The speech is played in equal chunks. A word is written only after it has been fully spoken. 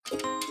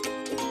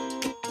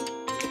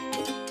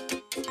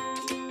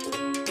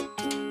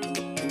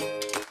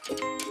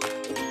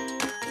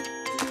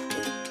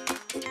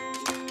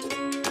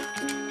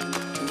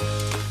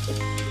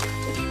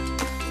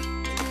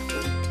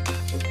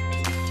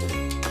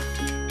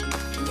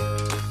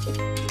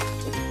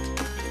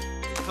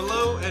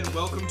Hello and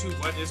welcome to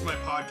What Is My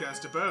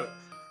Podcast About?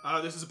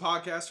 This is a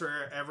podcast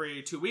where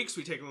every 2 weeks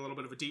we take a little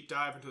bit of a deep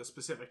dive into a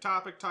specific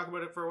topic, talk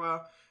about it for a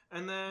while,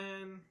 and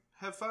then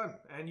have fun.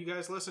 And you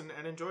guys listen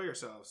and enjoy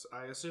yourselves,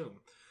 I assume.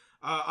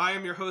 I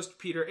am your host,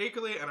 Peter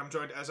Akerley, and I'm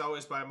joined as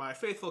always by my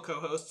faithful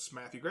co-hosts,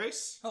 Matthew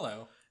Grace.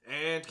 Hello.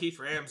 And Keith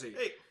Ramsey.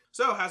 Hey.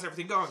 So, how's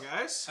everything going,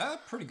 guys?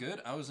 Pretty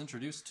good. I was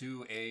introduced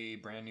to a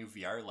brand new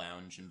VR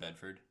lounge in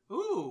Bedford.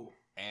 Ooh.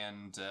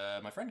 And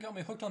my friend got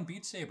me hooked on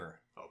Beat Saber.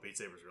 Oh, Beat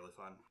Saber's really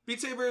fun. Beat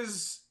Saber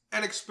is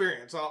an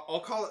experience.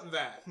 I'll call it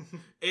that.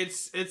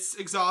 It's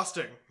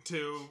exhausting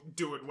to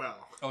do it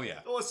well. Oh, yeah.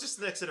 Well, it's just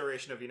the next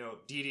iteration of,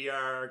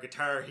 DDR,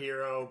 Guitar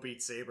Hero,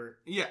 Beat Saber.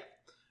 Yeah.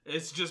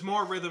 It's just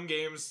more rhythm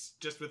games,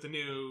 just with a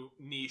new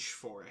niche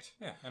for it.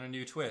 Yeah, and a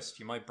new twist.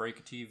 You might break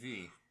a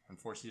TV and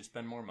force you to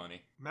spend more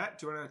money. Matt,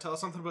 do you want to tell us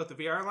something about the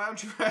VR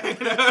lounge?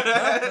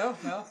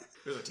 No.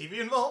 There's a TV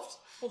involved?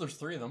 Well, there's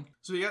 3 of them.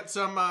 So we got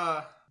some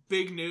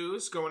big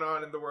news going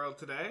on in the world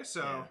today.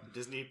 So Yeah.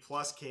 Disney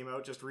Plus came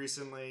out just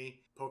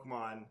recently.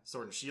 Pokemon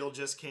Sword and Shield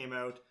just came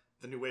out.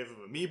 The new wave of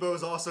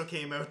Amiibos also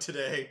came out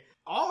today.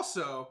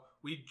 also,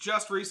 we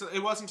just recently,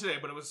 it wasn't today,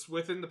 but it was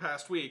within the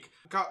past week,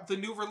 got the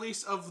new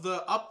release of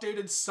the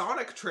updated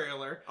Sonic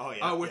trailer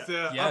with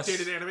the Yes.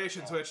 updated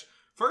animations, which,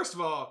 first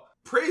of all,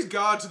 praise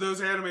God to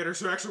those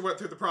animators who actually went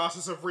through the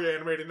process of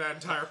reanimating that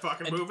entire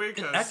fucking movie.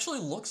 It actually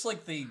looks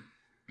like they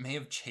may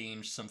have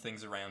changed some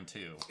things around,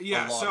 too.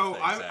 Yeah, a lot so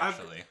of things,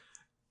 actually.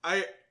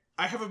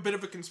 I have a bit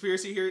of a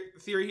conspiracy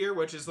theory here,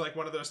 which is like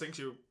one of those things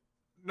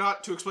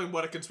not to explain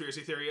what a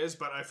conspiracy theory is,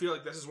 but I feel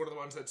like this is one of the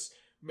ones that's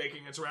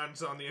making its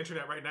rounds on the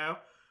internet right now,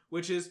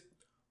 which is,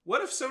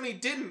 what if Sony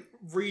didn't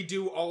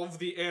redo all of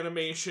the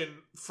animation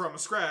from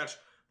scratch,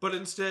 but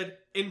instead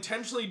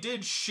intentionally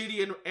did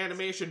shitty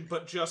animation,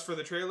 but just for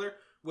the trailer,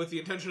 with the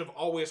intention of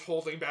always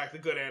holding back the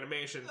good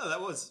animation? Oh,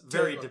 that was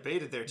very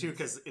debated there, too,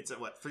 because it's a,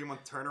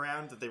 3-month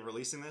turnaround that they're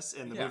releasing this,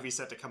 and the movie's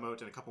set to come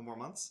out in a couple more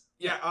months?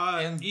 Yeah,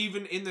 and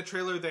even in the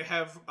trailer, they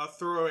have a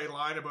throwaway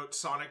line about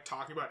Sonic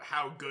talking about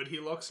how good he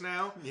looks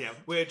now. Yeah.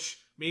 Which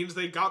means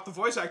they got the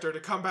voice actor to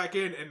come back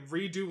in and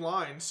redo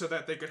lines so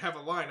that they could have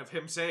a line of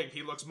him saying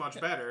he looks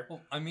much better. Well,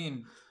 I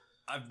mean,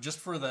 just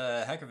for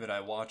the heck of it,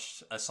 I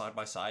watched a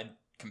side-by-side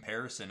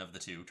comparison of the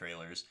 2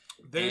 trailers.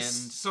 There's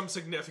some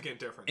significant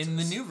differences. In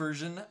the new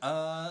version,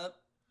 the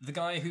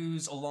guy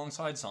who's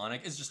alongside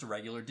Sonic is just a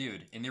regular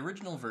dude. In the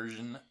original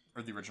version,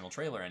 or the original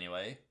trailer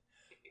anyway,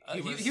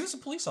 he was a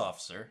police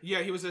officer.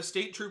 Yeah, he was a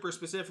state trooper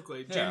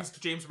specifically. Yeah.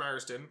 James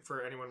Marsden,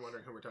 for anyone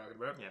wondering who we're talking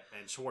about. Yeah,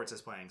 and Schwartz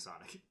is playing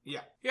Sonic.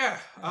 Yeah.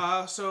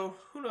 So,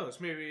 who knows,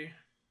 maybe...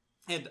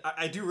 And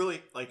I do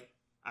really,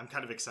 I'm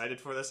kind of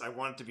excited for this. I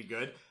want it to be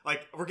good.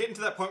 We're getting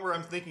to that point where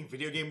I'm thinking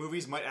video game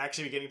movies might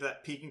actually be getting to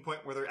that peaking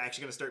point where they're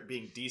actually going to start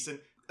being decent.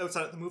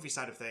 Outside of the movie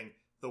side of thing,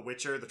 The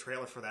Witcher, the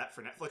trailer for that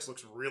for Netflix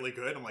looks really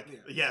good. I'm like,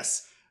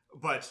 yes.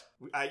 But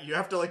you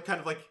have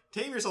to,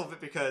 tame yourself a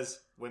bit, because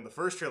when the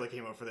first trailer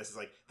came out for this, it's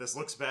like, this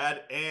looks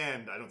bad,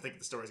 and I don't think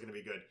the story's going to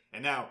be good.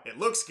 And now, it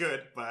looks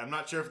good, but I'm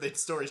not sure if the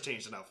story's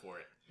changed enough for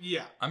it.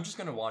 Yeah. I'm just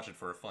going to watch it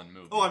for a fun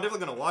movie. Oh, I'm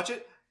definitely going to watch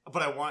it,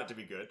 but I want it to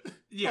be good.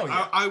 Yeah, Oh,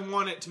 yeah. I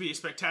want it to be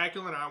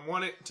spectacular, and I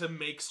want it to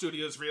make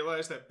studios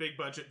realize that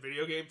big-budget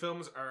video game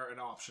films are an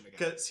option again.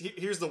 Because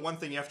here's the one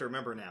thing you have to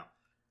remember now.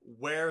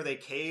 Where they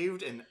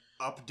caved and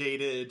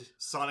updated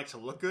Sonic to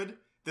look good,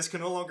 this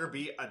can no longer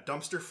be a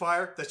dumpster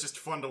fire that's just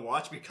fun to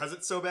watch because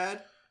it's so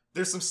bad.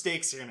 There's some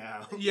stakes here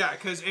now. Yeah,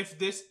 because if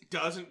this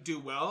doesn't do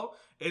well,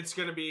 it's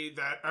going to be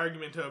that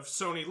argument of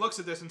Sony looks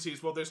at this and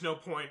sees, well, there's no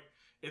point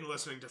in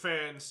listening to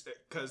fans,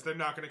 because they're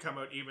not going to come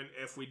out even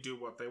if we do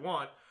what they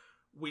want.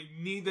 We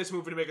need this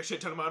movie to make a shit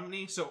ton of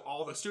money, so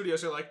all the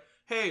studios are like,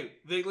 hey,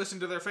 they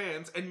listened to their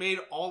fans and made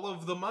all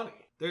of the money.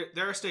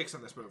 There are stakes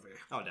on this movie.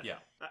 Oh, definitely.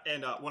 Yeah.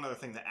 And one other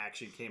thing that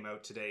actually came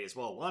out today as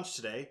well, launched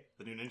today,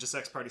 the new Ninja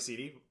Sex Party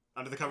CD,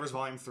 Under the Covers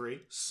Volume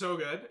 3. So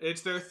good.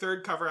 It's their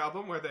 3rd cover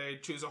album where they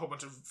choose a whole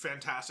bunch of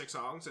fantastic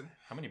songs. And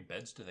How many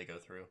beds do they go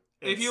through?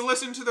 if you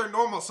listen to their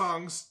normal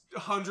songs,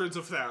 hundreds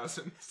of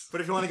thousands.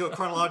 But if you want to go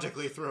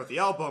chronologically throughout the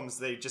albums,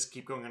 they just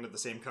keep going under the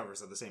same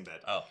covers of the same bed.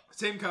 Oh.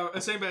 Same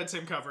bed,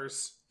 same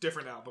covers,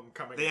 different album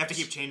coming. They have to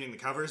keep changing the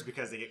covers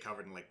because they get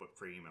covered in book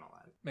cream and all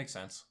that. Makes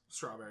sense.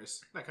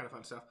 Strawberries, that kind of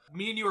fun stuff.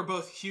 Me and you are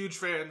both huge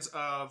fans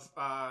of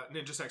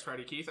Ninja Sex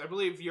Party, Keith. I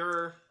believe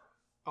you're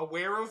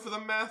aware of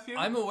them, Matthew?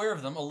 I'm aware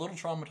of them, a little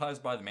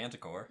traumatized by the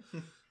Manticore.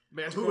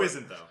 Manticore. Who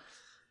isn't, though?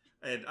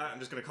 And I'm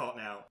just going to call it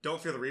now.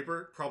 Don't Fear the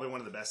Reaper, probably one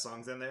of the best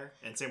songs in there.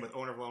 And same with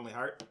Owner of a Lonely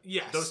Heart.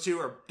 Yes. Those 2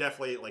 are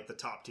definitely the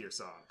top tier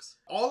songs.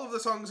 All of the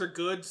songs are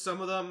good. Some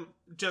of them,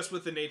 just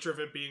with the nature of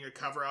it being a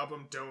cover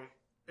album, don't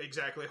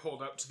exactly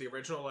hold up to the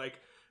original.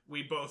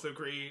 We both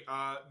agree.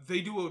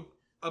 They do a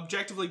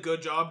objectively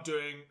good job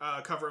doing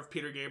a cover of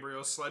Peter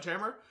Gabriel's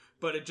Sledgehammer,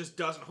 but it just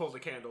doesn't hold a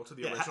candle to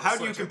the original. How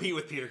do you compete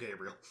with Peter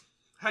Gabriel?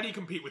 How do you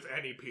compete with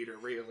any Peter,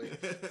 really?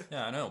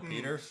 Yeah, I know,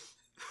 Peter.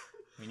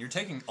 I mean, you're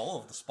taking all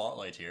of the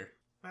spotlight here.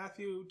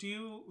 Matthew, do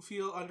you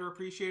feel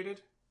underappreciated?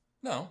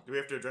 No. Do we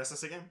have to address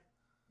this again?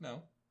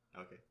 No.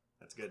 Okay,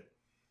 that's good.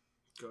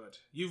 Good.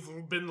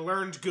 You've been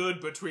learned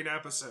good between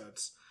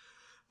episodes.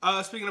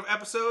 Speaking of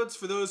episodes,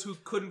 for those who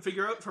couldn't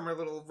figure out from our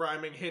little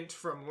rhyming hint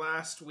from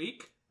last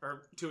week,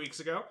 or 2 weeks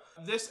ago,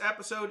 this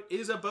episode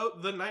is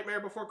about The Nightmare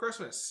Before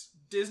Christmas.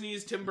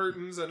 Disney's Tim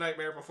Burton's A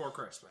Nightmare Before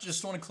Christmas.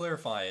 Just want to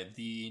clarify,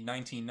 the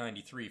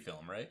 1993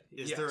 film, right?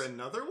 Is there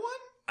another one?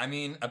 I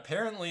mean,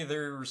 apparently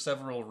there were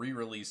several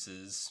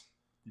re-releases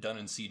done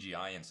in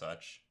CGI and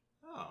such.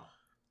 Oh.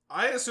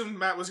 I assumed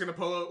Matt was going to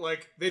pull out,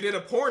 like, they did a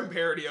porn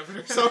parody of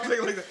it or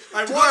something like that.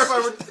 I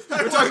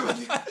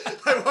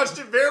watched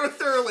it very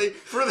thoroughly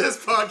for this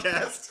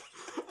podcast.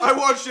 I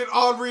watched it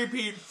on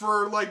repeat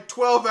for, like,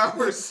 12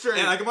 hours straight.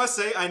 And I must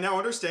say, I now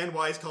understand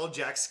why he's called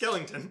Jack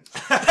Skellington.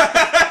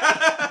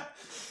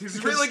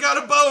 He's really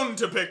got a bone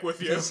to pick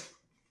with you.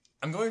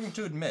 I'm going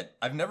to admit,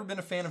 I've never been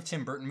a fan of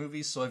Tim Burton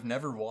movies, so I've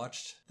never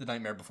watched The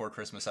Nightmare Before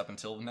Christmas up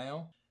until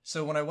now.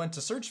 So when I went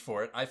to search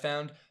for it, I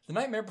found The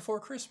Nightmare Before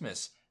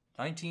Christmas,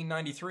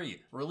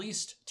 1993,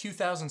 released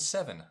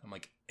 2007. I'm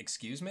like,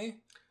 excuse me?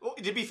 Well,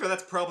 to be fair,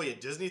 that's probably a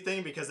Disney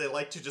thing because they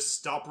like to just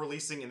stop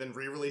releasing and then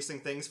re-releasing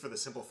things for the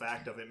simple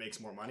fact of it makes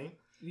more money.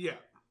 Yeah.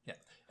 Yeah.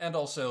 And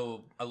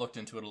also, I looked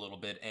into it a little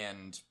bit,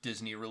 and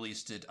Disney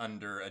released it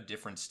under a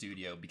different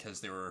studio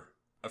because they were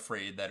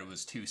afraid that it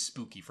was too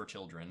spooky for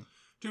children.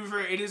 To be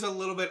fair, it is a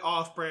little bit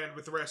off-brand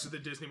with the rest of the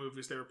Disney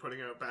movies they were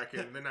putting out back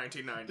in the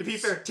 1990s. To be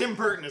fair, Tim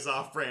Burton is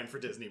off-brand for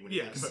Disney when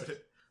you think about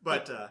it.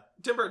 But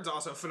Tim Burton's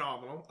also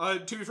phenomenal.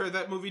 To be fair,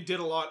 that movie did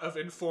a lot of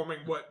informing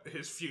what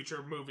his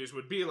future movies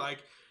would be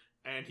like,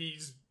 and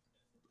he's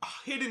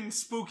hidden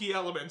spooky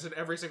elements in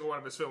every single one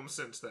of his films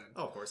since then.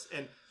 Oh, of course.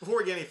 And before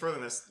we get any further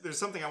in this, there's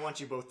something I want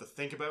you both to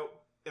think about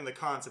in the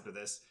concept of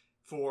this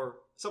for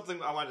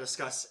something I want to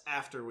discuss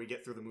after we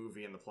get through the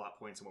movie and the plot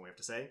points and what we have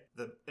to say.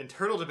 The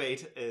internal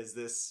debate, is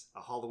this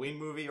a Halloween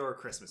movie or a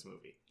Christmas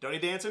movie? Don't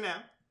need to answer now.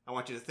 I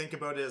want you to think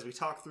about it as we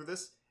talk through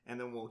this, and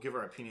then we'll give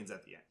our opinions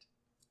at the end.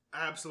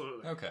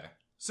 Absolutely. Okay.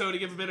 So to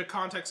give a bit of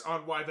context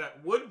on why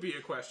that would be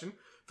a question,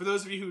 for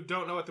those of you who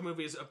don't know what the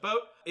movie is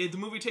about, the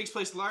movie takes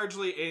place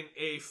largely in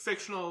a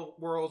fictional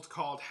world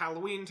called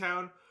Halloween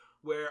Town,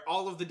 where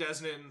all of the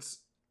denizens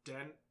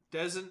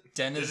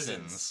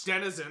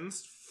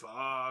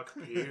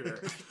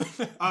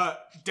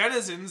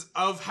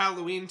of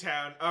Halloween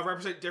Town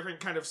represent different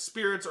kind of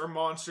spirits or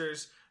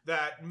monsters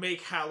that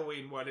make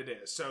Halloween what it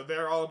is. So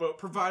they're all about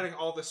providing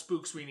all the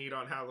spooks we need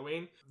on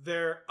Halloween.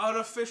 Their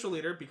unofficial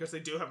leader, because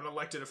they do have an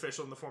elected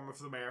official in the form of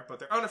the mayor, but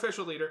their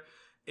unofficial leader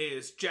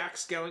is Jack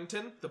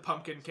Skellington, the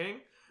Pumpkin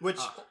King. Which,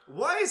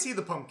 why is he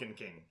the Pumpkin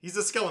King? He's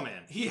a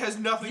Skeleman. He has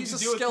nothing to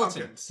do with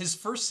pumpkins. His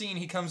first scene,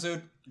 he comes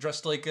out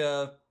dressed like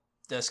a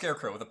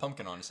scarecrow with a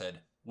pumpkin on his head,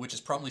 which is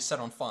promptly set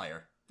on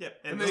fire. Yep.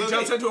 And then he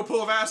jumps into a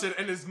pool of acid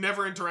and is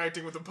never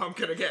interacting with the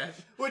pumpkin again.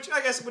 Which,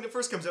 I guess, when it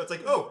first comes out, it's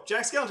like, oh,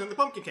 Jack Skellington, the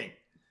Pumpkin King.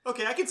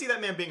 Okay, I can see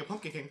that man being a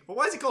Pumpkin King, but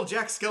why is he called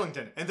Jack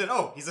Skellington? And then,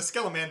 oh, he's a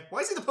Skeleman.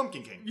 Why is he the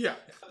Pumpkin King? Yeah.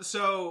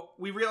 So,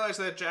 we realize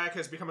that Jack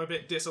has become a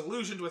bit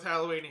disillusioned with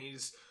Halloween.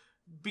 He's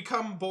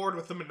become bored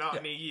with the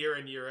monotony year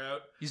in, year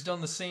out. He's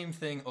done the same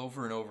thing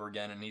over and over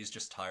again, and he's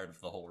just tired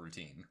of the whole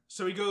routine.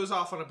 So he goes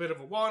off on a bit of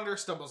a wander,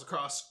 stumbles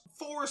across a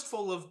forest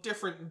full of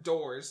different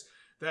doors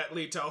that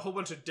lead to a whole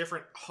bunch of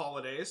different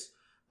holidays,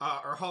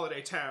 or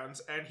holiday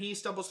towns, and he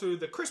stumbles through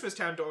the Christmas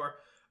Town door,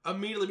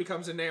 immediately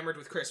becomes enamored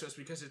with Christmas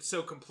because it's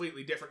so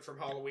completely different from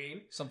Halloween.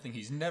 Something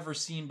he's never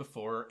seen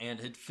before, and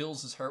it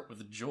fills his heart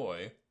with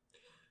joy.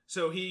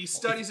 So he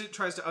studies it,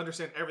 tries to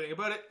understand everything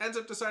about it, ends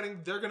up deciding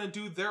they're going to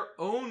do their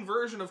own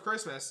version of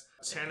Christmas.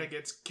 Santa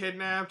gets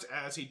kidnapped,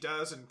 as he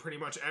does in pretty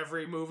much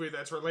every movie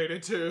that's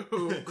related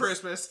to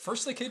Christmas.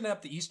 First they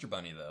kidnap the Easter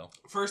Bunny, though.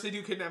 First they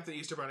do kidnap the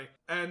Easter Bunny,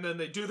 and then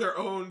they do their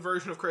own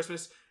version of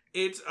Christmas.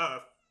 It's a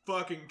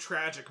fucking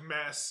tragic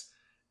mess.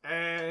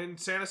 And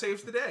Santa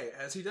saves the day,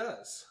 as he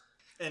does.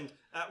 And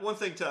one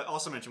thing to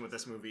also mention with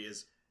this movie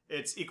is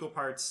it's equal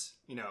parts,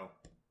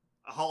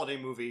 a holiday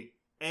movie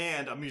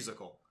and a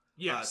musical.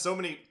 Yes. So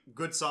many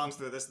good songs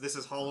through this. This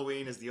is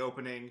Halloween is the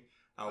opening.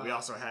 We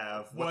also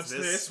have What's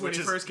This? When he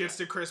first gets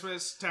to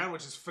Christmas Town,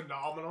 which is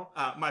phenomenal.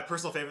 My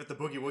personal favorite, the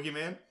Boogie Woogie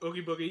Man.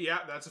 Oogie Boogie, yeah,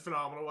 that's a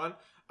phenomenal one.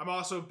 I'm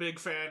also a big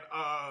fan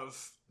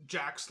of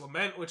Jack's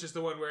Lament, which is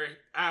the one where,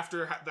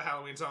 after the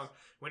Halloween song,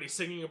 when he's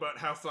singing about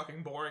how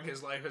fucking boring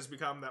his life has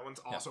become, that one's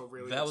also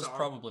really good. That was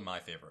probably my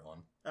favorite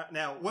one.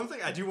 Now, one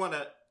thing I do want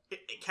to...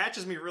 It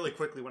catches me really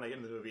quickly when I get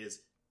into the movie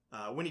is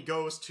when he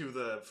goes to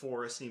the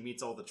forest and he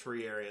meets all the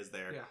tree areas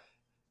there. Yeah.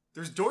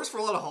 There's doors for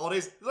a lot of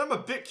holidays that I'm a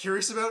bit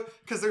curious about,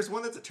 because there's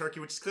one that's a turkey,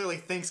 which is clearly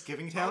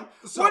Thanksgiving Town.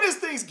 What is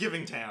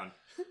Thanksgiving Town?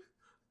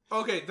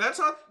 Okay, that's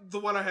not the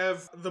one I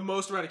have the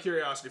most amount of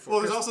curiosity for.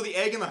 Well, there's also the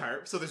Egg and the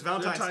Harp, so there's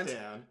Valentine's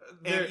Town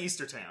and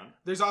Easter Town.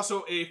 There's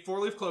also a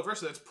four-leaf clover,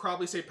 so that's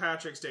probably St.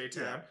 Patrick's Day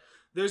Town. Yeah.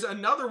 There's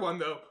another one,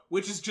 though,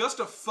 which is just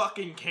a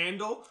fucking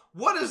candle.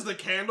 What is the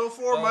candle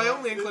for? My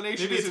only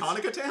inclination maybe is it's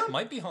Hanukkah Town?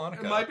 Might be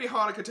Hanukkah. It might be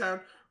Hanukkah Town.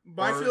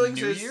 My or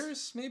feelings New is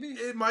Year's, maybe?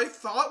 My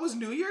thought was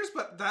New Year's,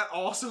 but that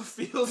also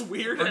feels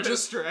weird Or at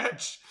just a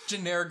stretch.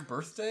 Generic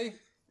birthday?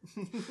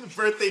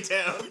 Birthday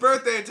Town.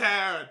 Birthday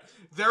Town.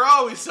 they're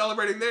always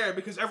celebrating there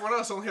because everyone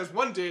else only has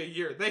one day a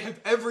year. They have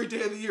every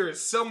day of the year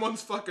is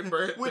someone's fucking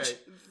birthday. Which,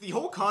 the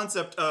whole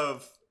concept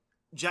of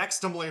Jack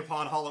stumbling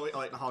upon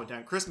Halloween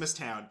Town, Christmas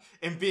Town,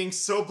 and being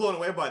so blown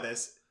away by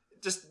this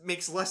just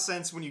makes less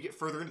sense when you get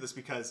further into this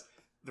because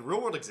the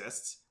real world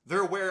exists.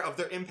 They're aware of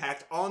their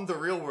impact on the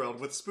real world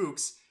with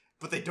spooks,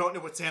 but they don't know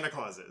what Santa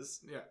Claus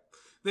is.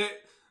 Yeah.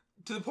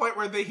 To the point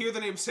where they hear the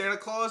name Santa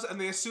Claus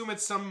and they assume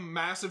it's some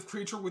massive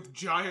creature with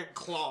giant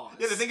claws.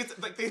 Yeah, they think it's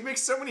like they make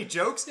so many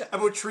jokes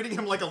about treating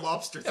him like a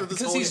lobster through this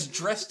because whole he's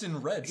dressed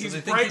in red. So He's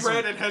they think bright he's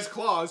red and has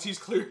claws. He's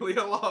clearly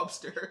a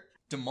lobster.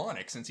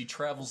 demonic since he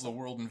travels the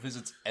world and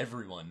visits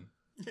everyone.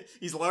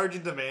 He's large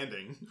and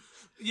demanding.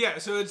 Yeah,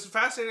 so it's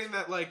fascinating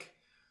that, like,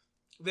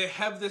 they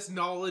have this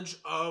knowledge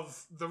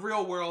of the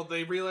real world.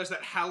 They realize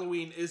that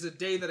Halloween is a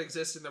day that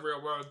exists in the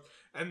real world,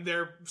 and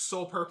their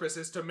sole purpose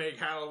is to make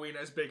Halloween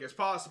as big as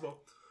possible.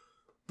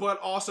 But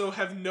also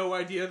have no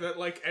idea that,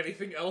 like,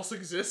 anything else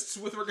exists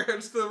with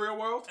regards to the real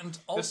world. And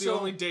also, it's the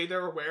only day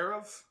they're aware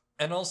of.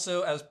 And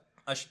also, as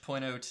I should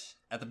point out,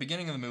 at the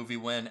beginning of the movie,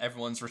 when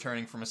everyone's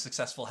returning from a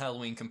successful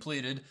Halloween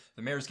completed,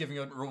 the mayor's giving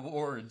out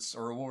rewards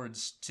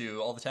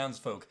to all the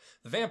townsfolk.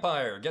 The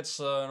vampire gets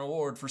an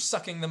award for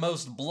sucking the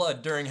most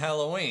blood during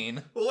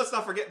Halloween. Well, let's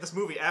not forget this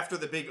movie after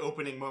the big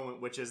opening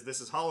moment, which is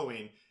this is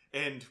Halloween,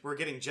 and we're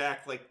getting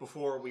Jack, like,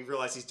 before we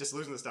realize he's just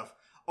losing the stuff.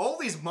 All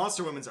these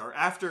monster women are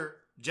after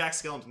Jack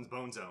Skellington's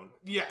Bone Zone.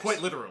 Yes.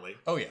 Quite literally.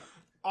 Oh, yeah.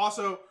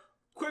 Also,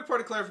 quick point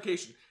of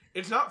clarification.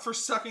 It's not for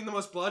sucking the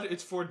most blood,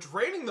 it's for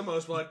draining the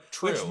most blood.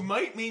 True. Which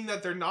might mean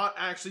that they're not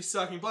actually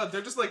sucking blood.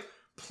 They're just like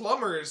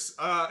plumbers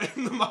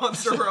in the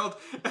monster world,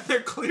 and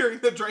they're clearing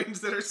the drains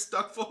that are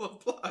stuck full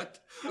of blood.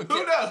 Okay.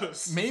 Who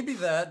knows? Maybe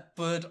that,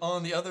 but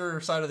on the other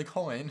side of the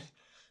coin,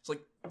 it's like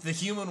the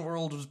human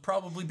world would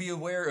probably be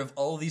aware of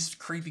all these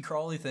creepy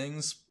crawly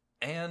things,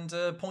 and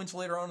points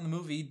later on in the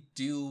movie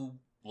do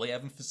lay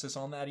emphasis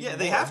on that even Yeah,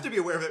 they more. have to be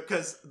aware of it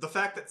because the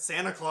fact that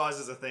Santa Claus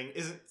is a thing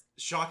isn't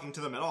shocking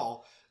to them at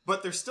all.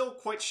 But they're still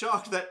quite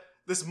shocked that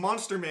this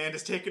monster man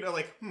is taken to,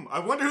 like, I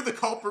wonder who the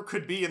culprit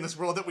could be in this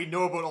world that we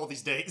know about all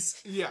these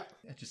days. Yeah.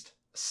 Just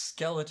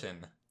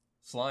skeleton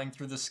flying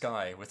through the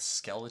sky with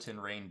skeleton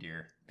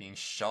reindeer being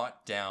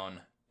shot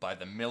down by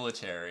the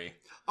military.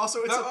 Also,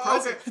 it's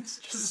surprising. Okay.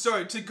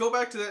 Sorry, to go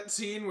back to that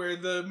scene where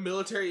the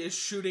military is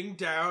shooting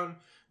down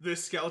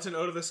this skeleton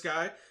out of the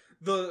sky,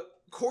 the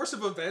course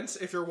of events,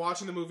 if you're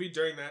watching the movie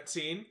during that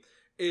scene,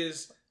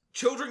 is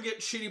children get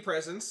shitty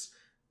presents,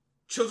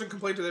 children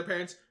complain to their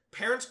parents,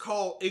 parents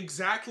call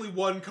exactly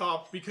one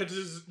cop because it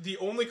is the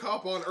only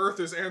cop on Earth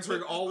is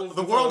answering all of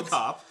The the World phones.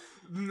 Cop.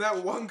 And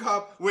that one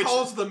cop Which-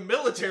 calls the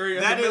military,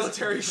 and That the is-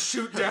 military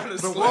shoot down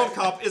his The sled. World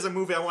Cop is a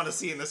movie I want to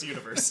see in this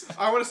universe.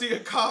 I want to see a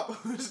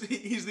cop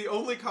he's the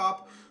only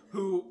cop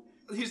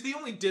he's the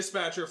only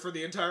dispatcher for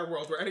the entire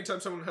world, where anytime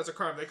someone has a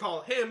crime, they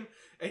call him,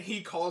 and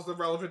he calls the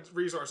relevant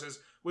resources,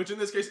 which in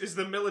this case is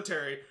the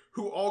military,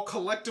 who all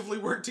collectively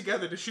work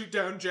together to shoot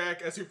down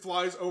Jack as he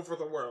flies over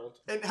the world.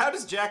 And how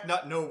does Jack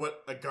not know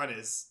what a gun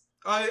is?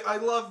 I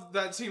love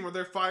that scene where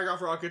they're firing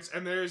off rockets,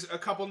 and there's a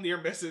couple near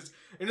misses,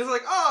 and it's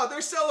like, they're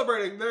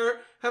celebrating, they're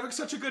having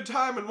such a good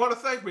time and want to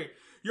thank me.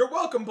 You're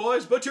welcome,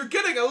 boys, but you're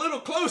getting a little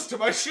close to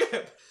my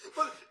ship.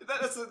 But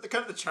that's the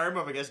kind of the charm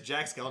of, I guess,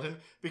 Jack Skellington,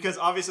 because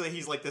obviously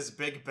he's like this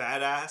big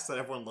badass that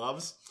everyone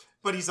loves,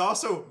 but he's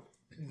also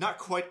not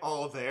quite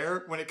all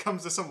there when it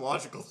comes to some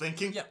logical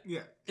thinking.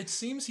 Yeah. It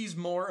seems he's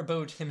more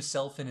about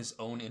himself and his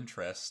own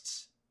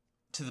interests,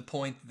 to the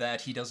point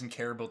that he doesn't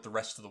care about the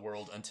rest of the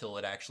world until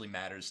it actually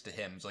matters to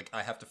him. It's like,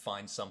 I have to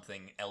find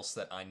something else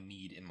that I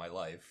need in my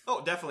life.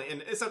 Oh, definitely.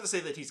 And it's not to say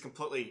that he's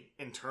completely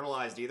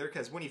internalized either,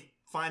 because when he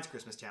finds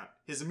Christmas Town,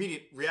 his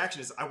immediate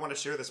reaction is, I want to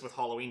share this with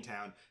Halloween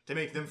Town to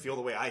make them feel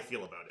the way I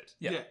feel about it.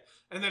 Yeah.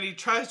 And then he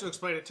tries to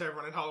explain it to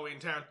everyone in Halloween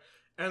Town,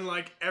 and,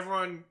 like,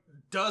 everyone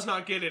does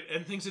not get it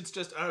and thinks it's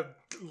just a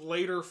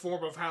later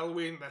form of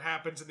Halloween that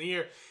happens in the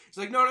year. He's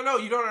like, no,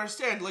 you don't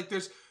understand. Like,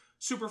 there's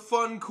super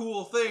fun,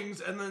 cool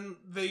things, and then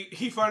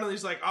he finally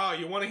is like,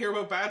 you want to hear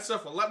about bad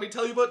stuff? Well, let me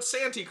tell you about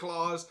Santa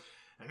Claus.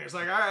 And he's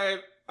like, alright,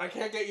 I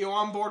can't get you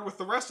on board with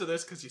the rest of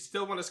this because you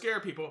still want to scare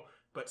people,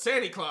 but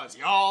Santa Claus,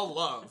 y'all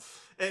love.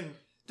 And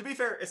to be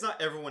fair, it's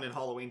not everyone in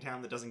Halloween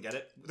Town that doesn't get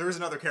it. There is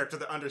another character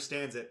that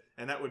understands it,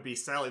 and that would be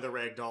Sally the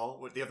Rag Doll,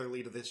 with the other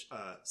lead of this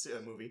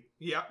movie.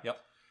 Yep.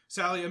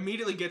 Sally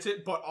immediately gets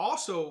it, but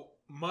also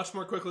much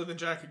more quickly than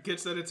Jack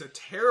gets that it's a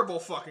terrible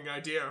fucking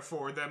idea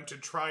for them to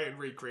try and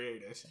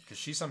recreate it. Because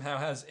she somehow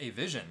has a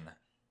vision.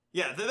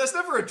 Yeah, that's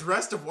never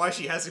addressed of why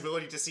she has the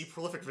ability to see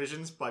prolific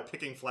visions by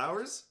picking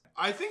flowers.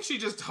 I think she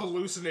just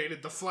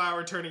hallucinated the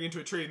flower turning into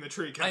a tree and the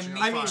tree catching on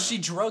I fire. mean, she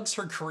drugs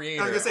her I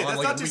creator was gonna say, on that's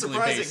like not a too weekly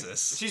surprising.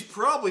 basis. She's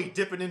probably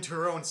dipping into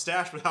her own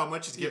stash with how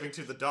much she's giving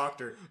to the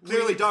doctor.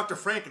 Clearly Dr.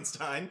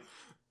 Frankenstein.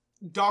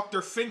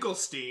 Dr.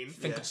 Finkelstein.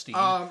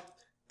 Finkelstein.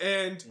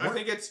 And I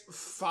think it's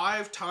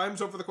 5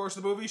 times over the course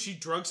of the movie she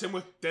drugs him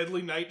with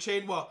deadly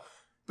nightshade. Well,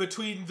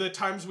 between the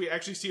times we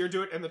actually see her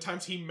do it and the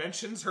times he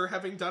mentions her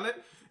having done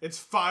it, It's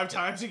 5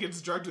 times he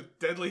gets drugged with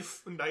deadly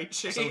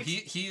nightshade. So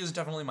he is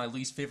definitely my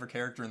least favorite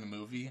character in the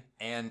movie,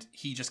 and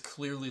he just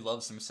clearly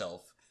loves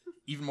himself.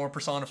 Even more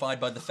personified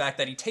by the fact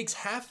that he takes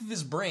half of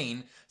his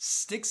brain,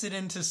 sticks it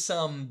into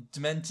some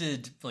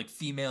demented, like,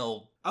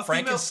 female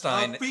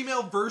Frankenstein. A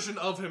female version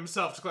of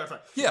himself, to clarify.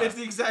 Yeah. It's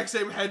the exact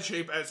same head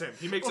shape as him.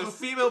 He makes a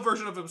female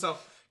version of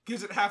himself,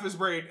 gives it half his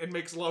brain, and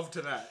makes love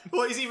to that.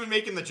 Well, he's even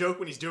making the joke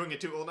when he's doing it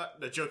too. Well, not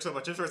the joke so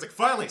much. It's like,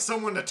 finally,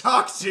 someone to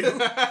talk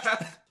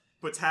to.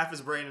 Puts half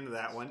his brain into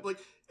that one. Like,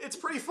 it's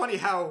pretty funny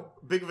how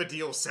big of a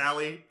deal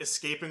Sally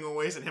escaping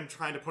away is and him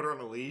trying to put her on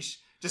a leash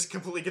just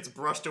completely gets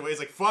brushed away. He's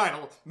like, fine,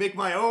 I'll make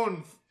my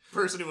own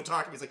person who will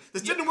talk to me. He's like,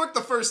 this didn't work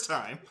the first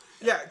time.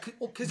 Yeah,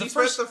 because he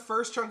spends the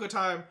first chunk of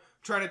time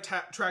trying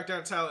to track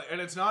down Sally, and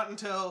it's not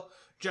until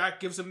Jack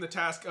gives him the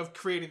task of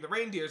creating the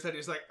reindeers that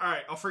he's like,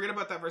 alright, I'll forget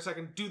about that for a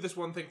second, do this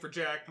one thing for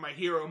Jack, my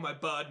hero, my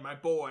bud, my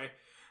boy.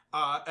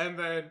 And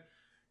then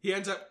he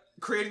ends up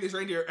creating these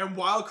reindeer, and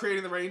while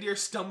creating the reindeer,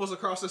 stumbles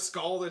across a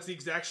skull that's the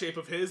exact shape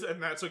of his,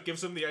 and that's what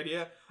gives him the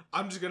idea,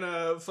 I'm just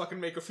gonna fucking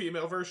make a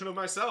female version of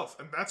myself,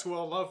 and that's who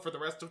I'll love for the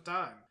rest of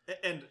time.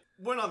 And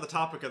when on the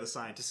topic of the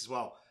scientist as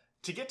well,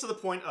 to get to the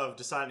point of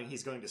deciding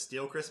he's going to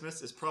steal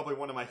Christmas is probably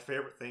one of my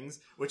favorite things,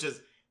 which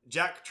is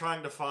Jack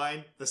trying to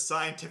find the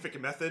scientific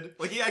method.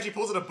 Like, he actually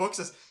pulls out a book,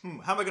 says,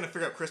 how am I going to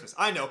figure out Christmas?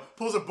 I know.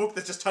 Pulls a book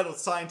that's just titled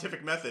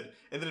Scientific Method,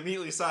 and then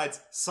immediately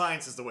decides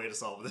science is the way to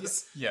solve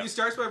this. Yeah. He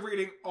starts by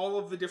reading all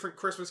of the different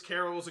Christmas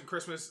carols and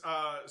Christmas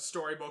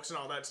storybooks and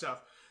all that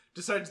stuff.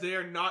 Decides they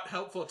are not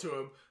helpful to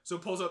him, so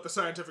pulls out the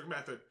scientific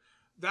method.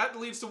 That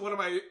leads to one of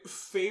my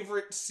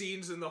favorite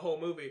scenes in the whole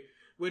movie,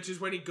 which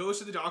is when he goes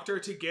to the doctor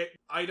to get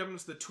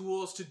items, the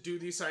tools to do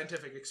these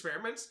scientific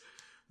experiments.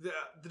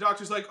 The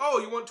doctor's like, oh,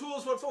 you want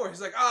tools? What for? He's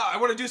like, I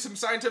want to do some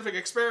scientific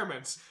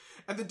experiments.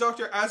 And the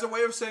doctor, as a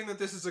way of saying that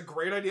this is a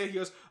great idea, he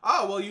goes,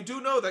 well, you do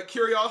know that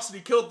curiosity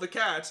killed the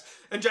cats.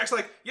 And Jack's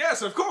like,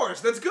 yes, of course,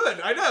 that's good,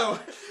 I know.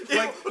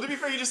 Well, to be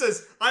fair, he just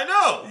says, I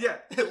know! Yeah.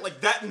 Like,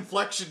 that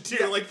inflection, too.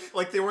 Yeah.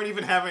 Like they weren't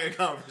even having a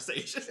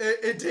conversation.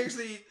 It takes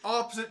the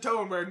opposite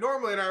tone, where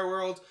normally in our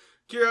world,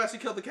 curiosity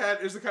killed the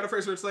cat is the kind of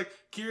phrase where it's like,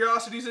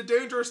 curiosity's a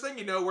dangerous thing,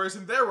 whereas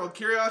in their world,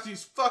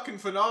 curiosity's fucking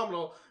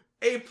phenomenal.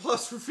 A+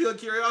 for feeling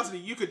curiosity.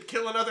 You could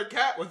kill another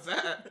cat with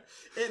that.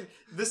 And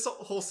this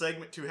whole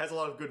segment, too, has a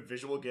lot of good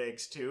visual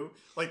gags, too.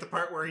 Like the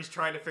part where he's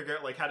trying to figure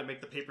out, like, how to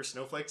make the paper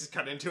snowflakes. He's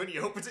cut into it, and he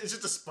opens it, it's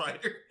just a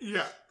spider.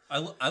 Yeah.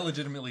 I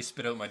legitimately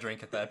spit out my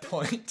drink at that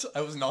point.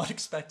 I was not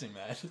expecting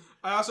that.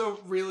 I also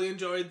really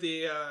enjoyed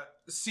the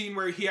scene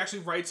where he actually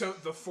writes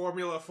out the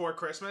formula for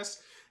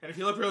Christmas. And if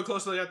you look real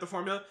closely at the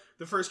formula,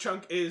 the first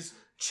chunk is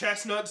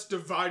chestnuts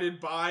divided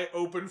by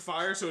open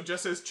fire. So it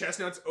just says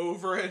chestnuts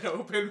over an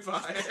open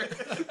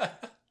fire.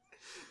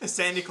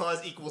 Santa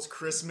Claus equals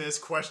Christmas, ?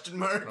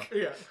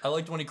 Yeah. I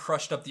liked when he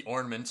crushed up the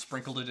ornament,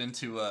 sprinkled it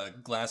into a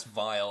glass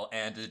vial,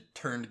 and it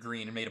turned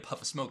green and made a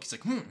puff of smoke. He's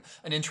like,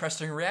 an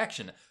interesting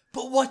reaction.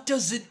 But what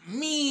does it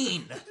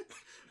mean?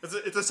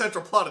 It's a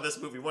central plot of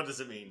this movie. What does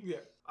it mean? Yeah.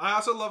 I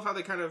also love how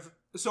they kind of...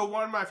 So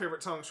one of my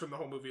favorite songs from the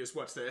whole movie is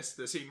What's This?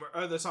 The scene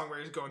where, the song where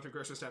he's going through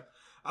Christmas Town.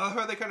 I love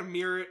how they kind of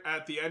mirror it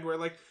at the end where,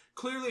 like,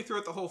 clearly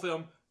throughout the whole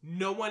film,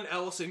 no one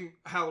else in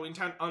Halloween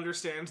Town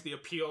understands the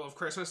appeal of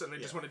Christmas and they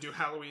just want to do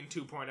Halloween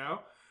 2.0.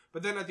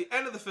 But then at the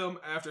end of the film,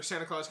 after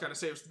Santa Claus kind of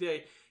saves the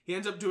day, he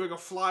ends up doing a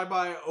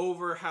flyby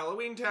over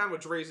Halloween Town,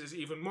 which raises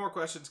even more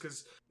questions,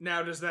 because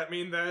now does that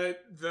mean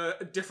that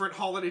the different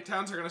holiday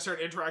towns are going to start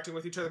interacting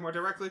with each other more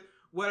directly?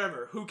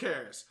 Whatever, who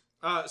cares?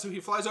 So he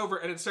flies over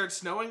and it starts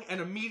snowing,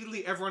 and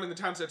immediately everyone in the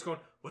town starts going,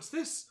 what's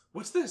this?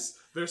 What's this?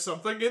 There's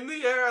something in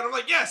the air. And I'm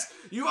like, yes,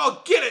 you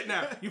all get it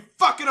now. You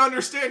fucking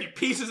understand, you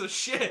pieces of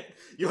shit.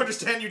 You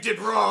understand you did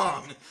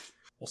wrong.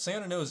 Well,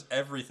 Santa knows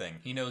everything.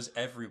 He knows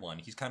everyone.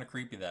 He's kind of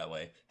creepy that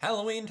way.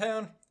 Halloween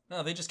Town?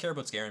 No, they just care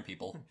about scaring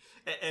people.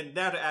 And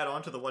now to add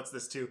on to the what's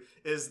this too,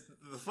 is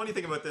the funny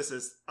thing about this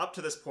is, up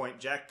to this point,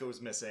 Jack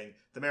goes missing.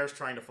 The mayor's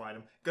trying to find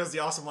him. Goes the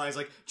awesome line, he's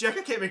like, Jack,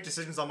 I can't make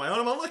decisions on my own.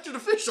 I'm an elected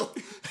official.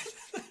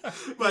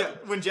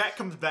 But when Jack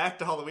comes back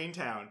to Halloween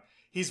Town,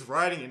 he's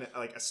riding in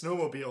like a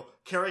snowmobile,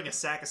 carrying a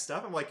sack of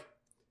stuff. I'm like,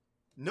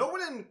 no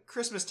one in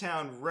Christmas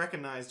Town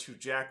recognized who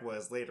Jack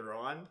was later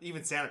on.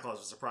 Even Santa Claus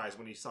was surprised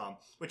when he saw him.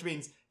 Which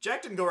means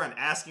Jack didn't go around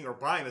asking or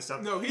buying this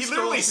stuff. No, he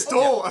literally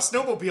stole a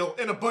snowmobile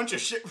and a bunch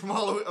of shit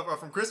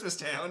from Christmas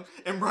Town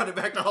and brought it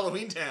back to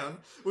Halloween Town,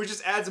 which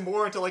just adds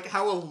more into like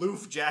how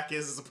aloof Jack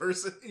is as a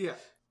person. Yeah.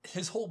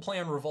 His whole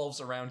plan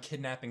revolves around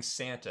kidnapping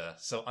Santa,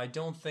 so I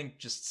don't think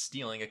just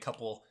stealing a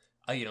couple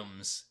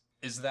items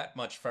is that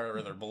much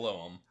farther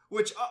below him.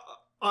 Which,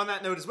 on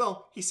that note as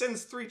well, he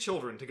sends 3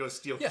 children to go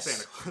steal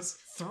Santa Claus.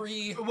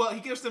 3? Well, he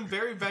gives them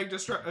very vague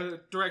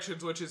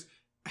directions, which is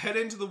head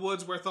into the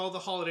woods with all the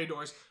holiday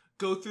doors,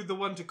 go through the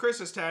one to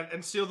Christmas Town,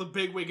 and steal the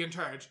big wig in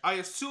charge. I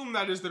assume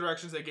that is the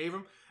directions they gave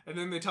him, and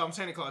then they tell him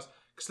Santa Claus.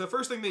 Because the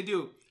first thing they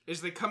do is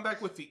they come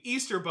back with the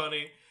Easter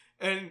Bunny,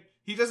 and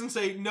he doesn't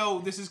say, no,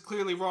 this is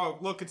clearly wrong,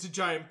 look, it's a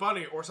giant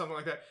bunny, or something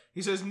like that.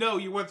 He says, no,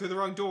 you went through the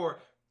wrong door,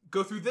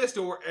 go through this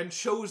door, and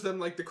shows them,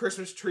 like, the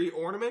Christmas tree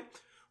ornament,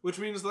 which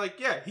means, like,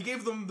 yeah, he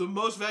gave them the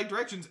most vague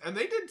directions, and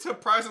they did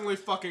surprisingly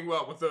fucking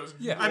well with those.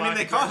 Yeah. I mean,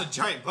 they black caught a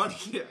giant bunny.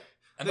 Yeah.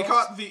 And They also-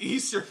 caught the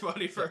Easter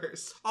Bunny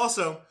first.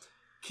 Also,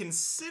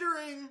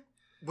 considering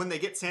when they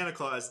get Santa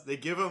Claus, they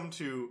give him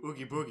to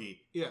Oogie Boogie.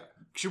 Yeah.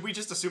 Should we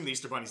just assume the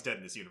Easter Bunny's dead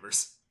in this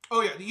universe?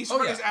 Oh, yeah, the Easter Oh,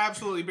 Bunny's yeah.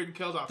 absolutely been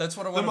killed off. That's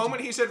what I The wanted to-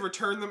 moment he said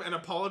return them and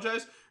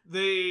apologize,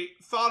 they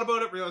thought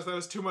about it, realized that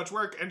was too much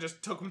work, and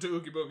just took him to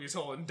Oogie Boogie's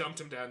hole and dumped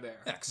him down there.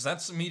 Yeah, because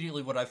that's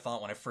immediately what I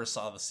thought when I first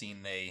saw the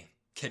scene they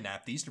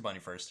kidnapped the Easter Bunny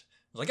first.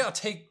 I was like, oh,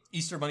 take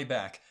Easter Bunny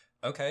back.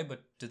 Okay,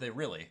 but did they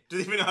really? Do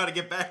they even know how to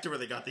get back to where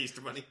they got the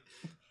Easter Bunny?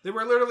 They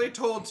were literally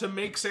told to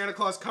make Santa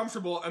Claus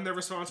comfortable, and their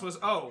response was,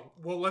 oh,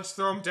 well, let's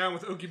throw him down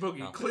with Oogie Boogie.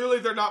 No. Clearly,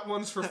 they're not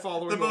ones for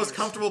following The most orders.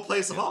 comfortable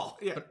place of all.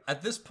 Yeah. But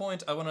at this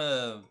point, I want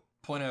to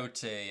point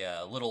out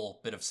a little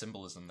bit of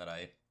symbolism that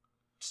I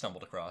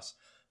stumbled across.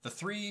 The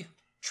three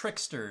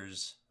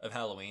tricksters of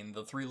Halloween,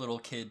 the three little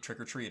kid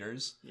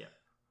trick-or-treaters, Yeah.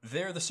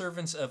 they're the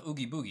servants of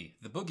Oogie Boogie,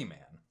 the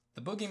Boogeyman.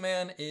 The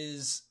Boogeyman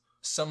is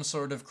some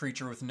sort of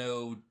creature with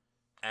no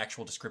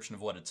actual description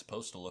of what it's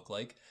supposed to look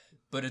like,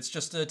 but it's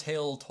just a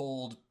tale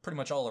told pretty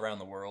much all around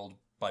the world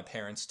by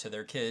parents to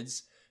their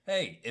kids.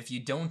 Hey, if you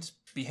don't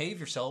behave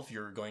yourself,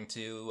 you're going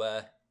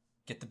to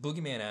get the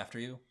Boogeyman after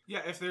you.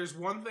 Yeah, if there's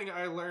one thing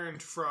I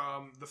learned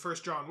from the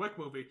first John Wick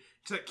movie,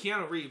 it's that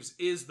Keanu Reeves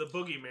is the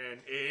boogeyman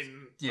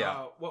in,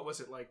 Yeah. what was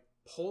it, like,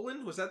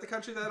 Poland? Was that the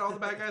country that all the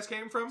bad guys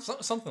came from?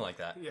 Something like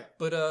that. Yeah.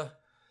 But,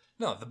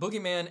 no, the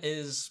Boogeyman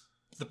is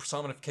the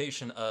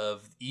personification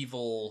of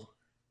evil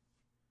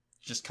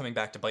just coming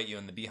back to bite you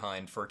in the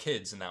behind for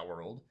kids in that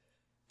world.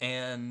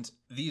 And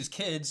these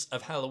kids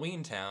of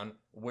Halloween Town,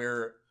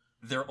 where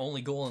their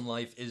only goal in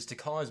life is to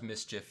cause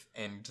mischief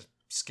and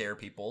scare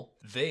people,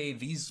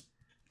 these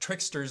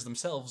tricksters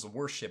themselves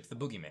worship the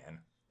Boogeyman,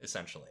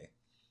 essentially.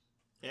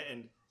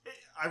 And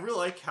I really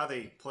like how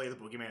they play the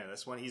Boogeyman in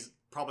this one. He's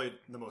probably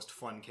the most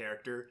fun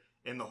character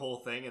in the whole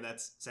thing, and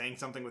that's saying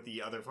something with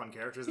the other fun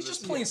characters. He's in this.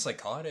 just plain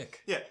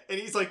psychotic. Yeah, and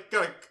he's like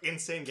got an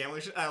insane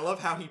gambling shit. And I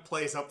love how he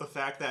plays up the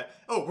fact that,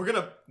 oh, we're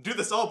gonna do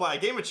this all by a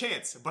game of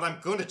chance, but I'm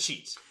gonna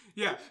cheat.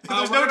 Yeah.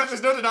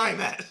 There's no denying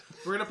that.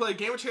 We're gonna play a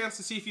game of chance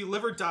to see if you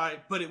live or die,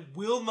 but it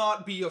will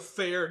not be a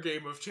fair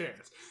game of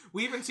chance.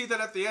 We even see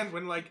that at the end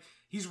when, like,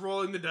 he's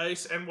rolling the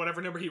dice, and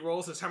whatever number he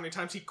rolls is how many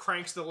times he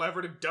cranks the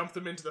lever to dump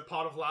them into the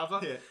pot of lava.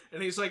 Yeah.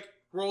 And he's like,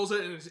 rolls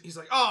it, and he's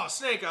like, oh,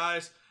 snake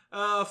eyes.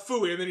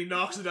 Phooey. And then he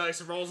knocks the dice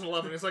and rolls an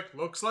 11. He's like,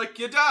 looks like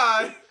you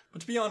die. But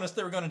to be honest,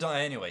 they were going to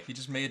die anyway. He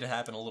just made it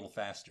happen a little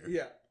faster.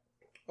 Yeah.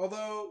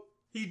 Although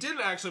he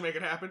didn't actually make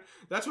it happen.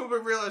 That's when we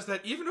realized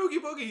that even Oogie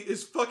Boogie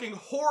is fucking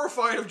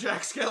horrified of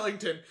Jack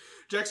Skellington.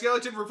 Jack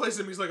Skellington replaces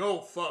him. He's like,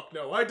 oh, fuck,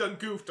 no, I done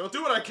goofed. I'll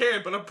do what I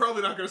can, but I'm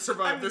probably not going to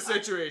survive this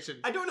situation.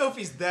 I don't know if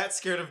he's that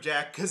scared of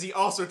Jack, because he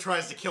also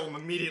tries to kill him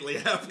immediately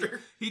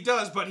after. He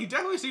does, but he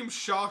definitely seems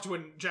shocked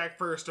when Jack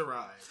first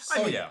arrives.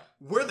 Oh, yeah.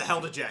 Where the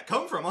hell did Jack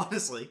come from,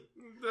 honestly?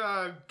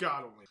 God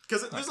only.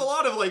 Because there's a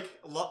lot of, like,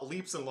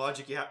 leaps in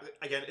logic you have.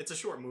 Again, it's a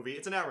short movie.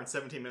 It's an hour and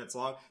 17 minutes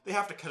long. They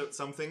have to cut out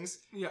some things.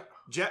 Yeah.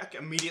 Jack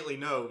immediately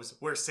knows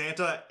where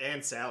Santa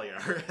and Sally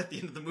are at the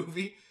end of the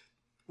movie,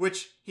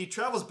 which he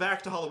travels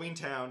back to Halloween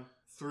Town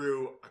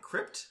through a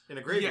crypt in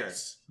a graveyard.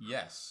 Yes.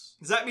 Yes.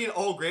 Does that mean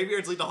all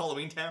graveyards lead to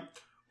Halloween Town?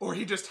 Or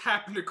he just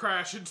happened to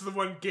crash into the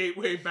one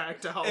gateway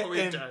back to Halloween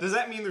And Town. does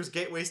that mean there's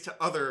gateways to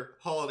other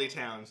holiday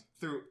towns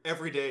through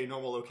everyday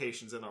normal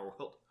locations in our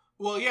world?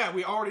 Well, yeah,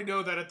 we already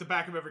know that at the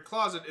back of every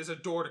closet is a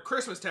door to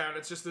Christmas Town.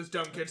 It's just those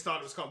dumb kids thought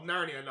it was called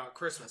Narnia, not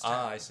Christmas Town.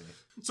 Ah, I see.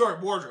 Sorry,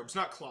 wardrobes,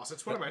 not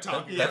closets. What am I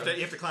talking You about?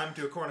 have to climb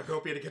into a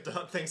cornucopia to get to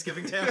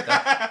Thanksgiving Town.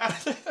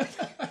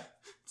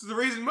 So the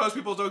reason most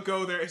people don't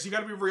go there is you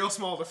gotta be real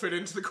small to fit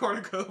into the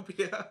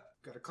cornucopia.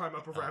 Gotta climb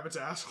up a rabbit's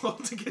asshole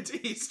to get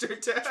to Easter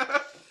Town.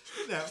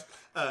 Now,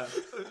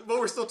 what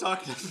we're still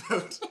talking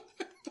about.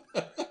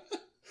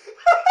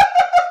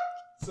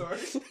 Sorry.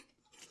 Feel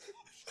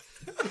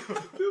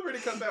free to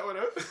cut that one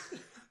out.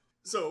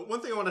 So,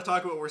 one thing I want to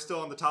talk about, we're still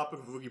on the topic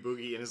of Oogie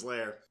Boogie in his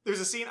lair. There's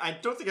a scene I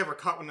don't think I ever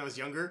caught when I was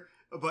younger,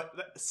 but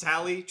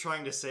Sally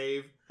trying to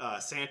save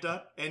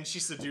Santa, and she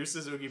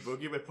seduces Oogie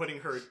Boogie by putting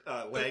her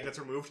leg that's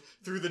removed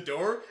through the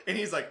door, and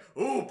he's like,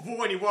 oh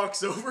boy, and he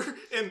walks over,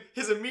 and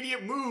his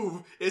immediate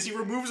move is he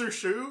removes her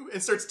shoe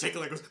and starts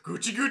tickling, goes,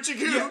 Gucci Gucci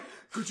Goo! Yeah.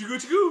 Gucci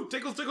Gucci Goo,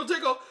 tickle, tickle,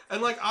 tickle.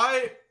 And like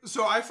I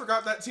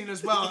forgot that scene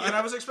as well, and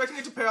I was expecting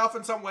it to pay off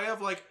in some way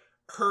of like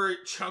her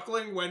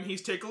chuckling when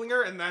he's tickling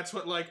her, and that's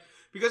what like,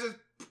 because it's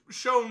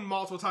shown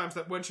multiple times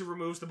that when she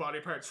removes the body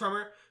parts from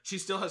her, she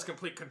still has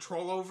complete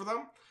control over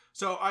them.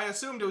 So I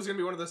assumed it was going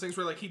to be one of those things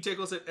where like he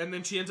tickles it and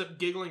then she ends up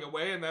giggling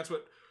away, and that's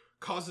what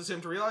causes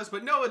him to realize.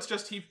 But no, it's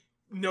just he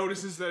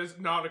notices that it's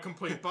not a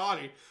complete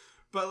body.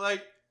 But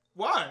like,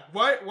 why?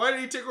 Why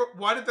did he tickle?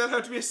 Why did that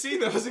have to be a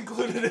scene that was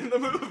included in the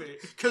movie?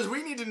 Because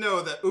we need to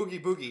know that Oogie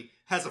Boogie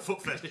has a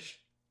foot fetish.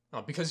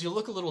 Oh, because you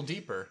look a little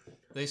deeper.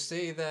 They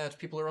say that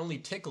people are only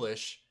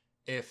ticklish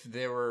if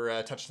they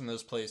were touched in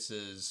those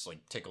places,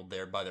 like tickled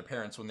there by their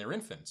parents when they were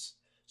infants.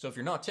 So if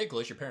you're not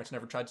ticklish, your parents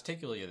never tried to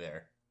tickle you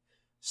there.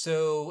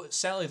 So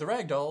Sally the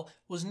Ragdoll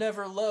was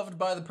never loved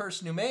by the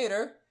person who made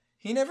her.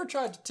 He never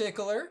tried to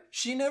tickle her.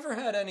 She never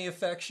had any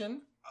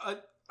affection.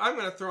 I'm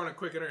going to throw in a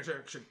quick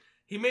interjection.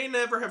 He may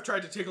never have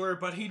tried to tickle her,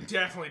 but he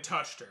definitely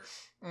touched her.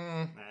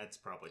 That's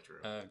probably true.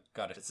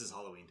 Got it. This is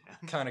Halloween Town.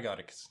 Kind of got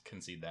to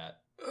concede that.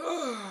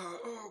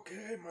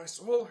 Okay, my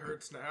soul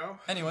hurts now.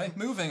 Anyway,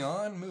 moving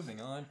on.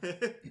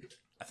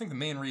 I think the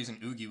main reason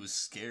Oogie was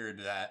scared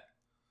that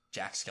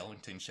Jack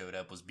Skellington showed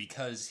up was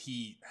because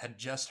he had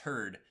just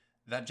heard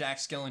that Jack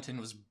Skellington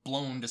was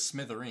blown to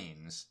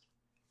smithereens.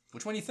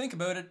 Which, when you think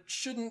about it,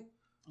 shouldn't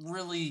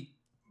really...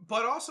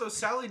 But also,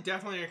 Sally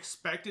definitely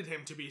expected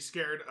him to be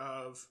scared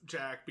of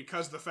Jack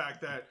because of the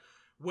fact that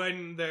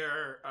when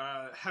they're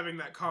having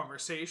that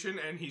conversation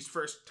and he's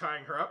first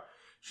tying her up,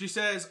 she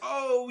says,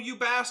 "Oh, you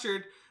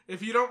bastard,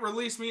 if you don't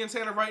release me and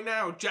Santa right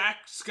now,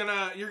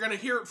 you're gonna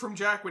hear it from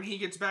Jack when he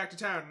gets back to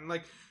town." And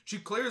like, she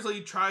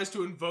clearly tries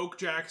to invoke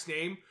Jack's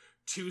name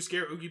to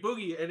scare Oogie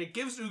Boogie, and it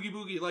gives Oogie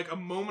Boogie like a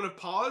moment of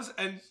pause,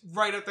 and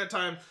right at that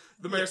time,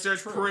 the mayor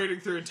starts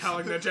parading through and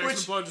telling that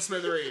Jack's been blown to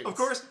smithereens. Of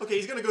course, okay,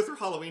 he's gonna go through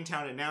Halloween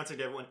Town announcing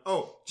to everyone,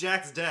 "Oh,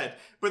 Jack's dead."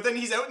 But then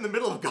he's out in the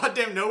middle of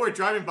goddamn nowhere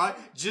driving by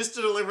just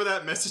to deliver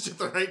that message at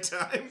the right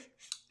time.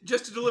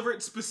 Just to deliver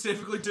it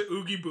specifically to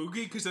Oogie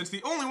Boogie, because that's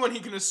the only one he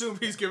can assume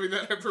he's giving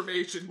that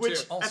information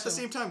Which, to. Also, at the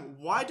same time,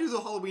 why do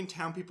the Halloween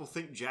Town people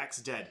think Jack's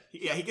dead?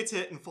 He gets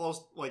hit and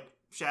falls,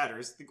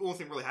 shatters. The only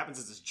thing that really happens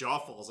is his jaw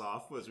falls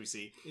off, as we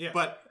see. Yeah.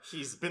 But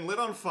he's been lit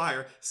on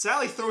fire.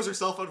 Sally throws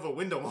herself out of a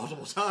window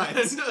multiple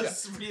times. And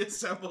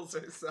reassembles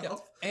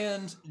herself.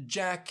 And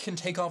Jack can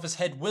take off his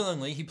head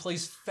willingly. He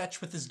plays fetch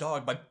with his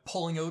dog by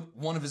pulling out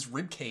one of his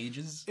rib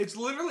cages. It's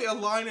literally a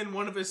line in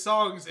one of his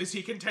songs is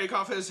he can take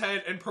off his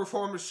head and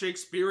perform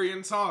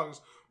Shakespearean songs.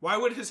 Why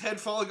would his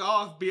head falling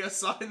off be a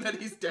sign that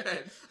he's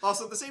dead?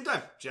 Also, at the same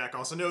time, Jack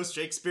also knows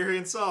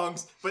Shakespearean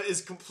songs, but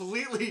is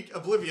completely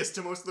oblivious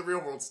to most of the real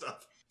world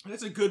stuff.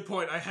 That's a good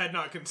point I had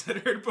not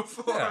considered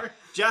before. Yeah.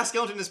 Jack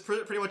Skellington is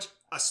pretty much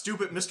a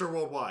stupid Mr.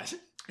 Worldwide.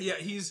 Yeah,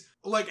 he's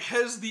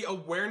has the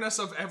awareness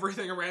of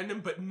everything around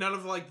him, but none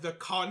of the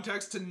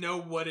context to know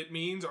what it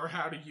means or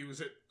how to use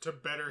it to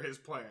better his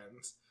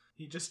plans.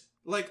 He just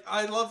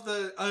I love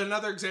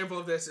another example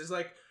of this is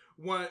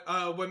when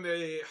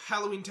the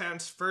Halloween Town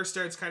first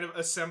starts kind of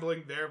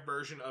assembling their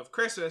version of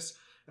Christmas,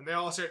 and they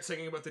all start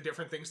singing about the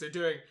different things they're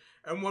doing,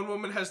 and one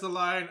woman has the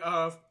line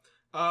of,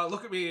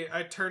 "Look at me,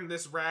 I turned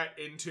this rat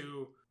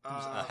into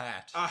A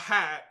hat. a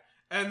hat,"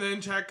 and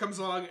then Jack comes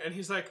along and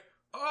he's like,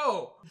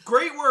 "Oh,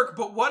 great work,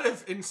 but what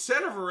if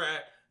instead of a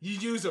rat, you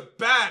use a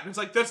bat?" And it's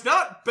like, that's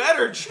not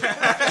better,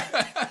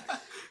 Jack.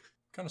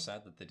 Kind of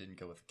sad that they didn't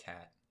go with a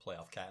cat, play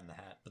off Cat in the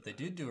Hat, but they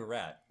did do a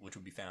rat, which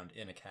would be found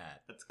in a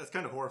cat. That's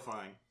kind of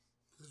horrifying.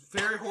 It's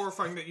very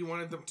horrifying that you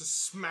wanted them to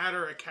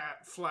smatter a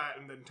cat flat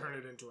and then turn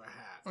it into a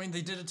hat. I mean,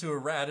 they did it to a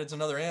rat. It's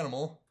another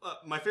animal.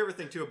 My favorite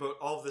thing, too, about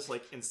all of this,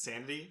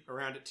 insanity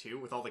around it, too,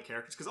 with all the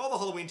characters, because all the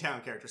Halloween Town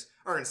characters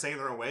are insane in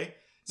their own way.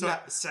 So Yeah.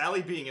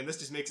 Sally being in this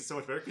just makes it so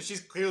much better, because she's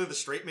clearly the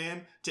straight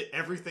man to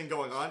everything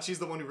going on. She's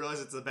the one who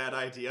realizes it's a bad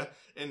idea.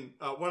 And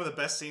one of the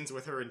best scenes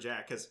with her and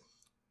Jack, because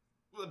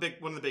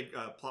one of the big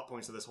plot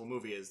points of this whole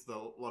movie is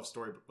the love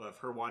story of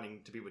her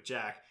wanting to be with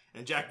Jack,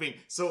 and Jack being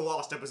so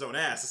lost up his own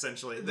ass,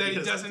 essentially. That he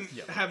doesn't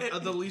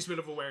have the least bit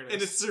of awareness. And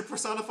it's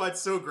personified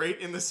so great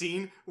in the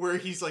scene where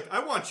he's like, "I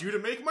want you to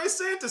make my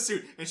Santa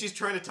suit." And she's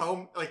trying to tell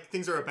him,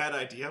 things are a bad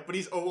idea, but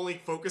he's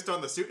only focused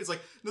on the suit. It's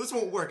like, "No, this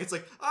won't work." It's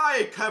like,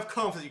 "I have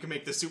confidence you can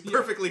make this suit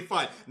perfectly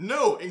fine."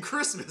 No, in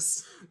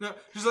Christmas. No,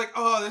 she's like,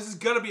 "Oh, this is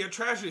gonna be a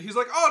tragedy." He's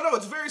like, "Oh, no,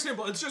 it's very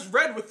simple. It's just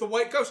red with the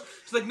white ghost."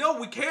 She's like, "No,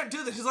 we can't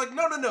do this." He's like,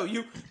 No,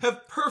 you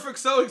have perfect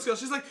sewing skills."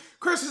 She's like,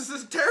 "Christmas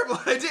is a terrible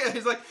idea."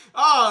 He's like,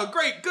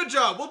 "Great, good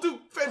job. We'll do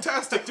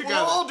fantastic together."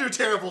 We'll all do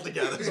terrible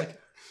together. It's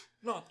like,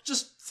 No,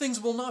 just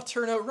things will not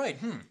turn out right.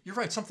 You're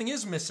right, something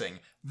is missing.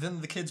 Then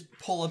the kids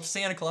pull up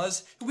Santa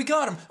Claus. We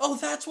got him. Oh,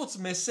 that's what's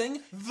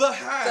missing. The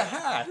hat. The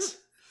hat.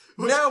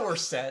 Now we're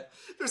set.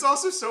 there's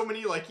also so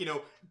many,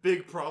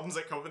 big problems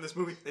that come up in this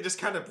movie. They just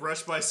kind of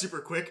brush by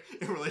super quick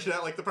in relation to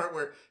that. Like the part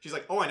where she's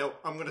like, "Oh, I know.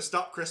 I'm going to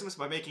stop Christmas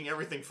by making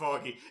everything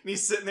foggy." And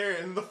he's sitting there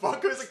and the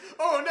fog goes like,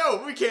 "Oh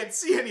no, we can't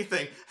see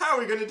anything. How are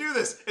we going to do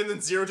this?" And then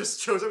Zero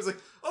just shows up. He's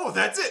like, "Oh,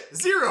 that's it.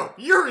 Zero,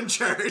 you're in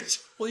charge."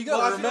 Well, you Well,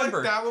 gotta I feel remember.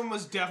 like that one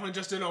was definitely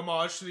just an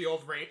homage to the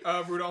old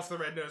Rudolph the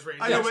Red-Nosed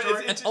Reindeer I know, but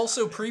story. it's- And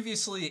also,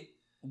 previously,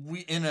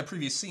 in a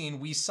previous scene,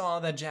 we saw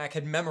that Jack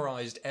had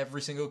memorized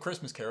every single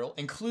Christmas carol,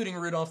 including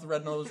Rudolph the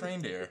Red-Nosed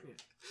Reindeer.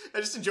 I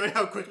just enjoyed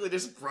how quickly they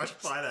just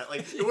brushed by that.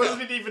 It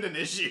wasn't even an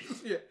issue.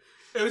 Yeah.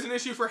 It was an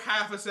issue for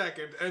half a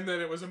second, and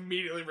then it was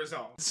immediately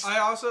resolved.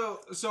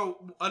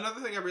 So another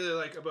thing I really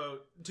like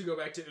about, to go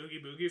back to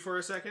Oogie Boogie for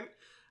a second,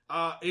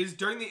 is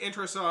during the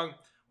intro song,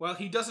 while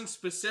he doesn't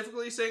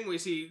specifically sing, we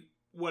see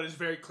what is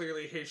very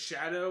clearly his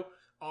shadow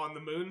on the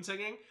moon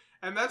singing,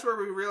 and that's where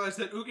we realize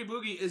that Oogie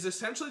Boogie is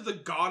essentially the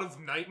god of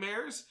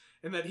nightmares,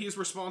 and that he's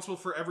responsible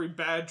for every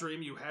bad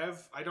dream you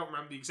have. I don't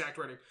remember the exact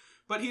wording,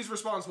 but he's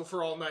responsible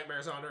for all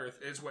nightmares on Earth,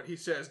 is what he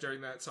says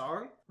during that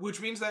song, which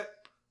means that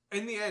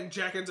in the end,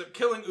 Jack ends up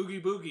killing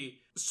Oogie Boogie.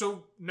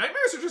 So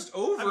nightmares are just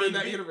over in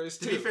that universe,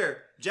 too. To be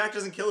fair, Jack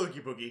doesn't kill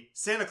Oogie Boogie.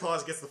 Santa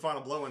Claus gets the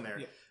final blow in there.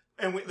 Yeah.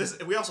 And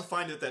we also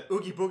find out that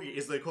Oogie Boogie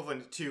is the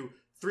equivalent to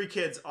 3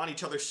 kids on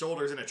each other's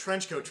shoulders in a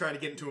trench coat trying to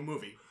get into a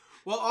movie.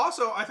 Well,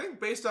 also, I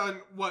think based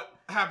on what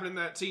happened in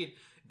that scene,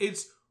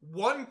 it's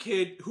one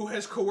kid who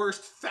has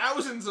coerced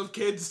thousands of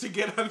kids to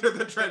get under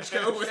the trench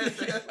coat with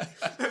him.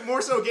 And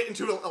more so get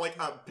into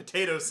a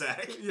potato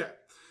sack. Yeah.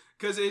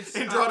 Because it's...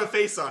 And draw a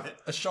face on it.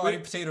 A shoddy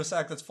potato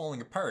sack that's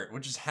falling apart,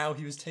 which is how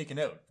he was taken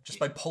out, just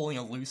by pulling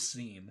a loose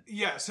seam.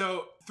 Yeah,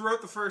 so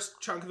throughout the first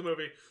chunk of the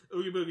movie,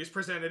 Oogie Boogie is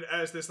presented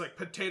as this, like,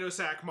 potato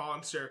sack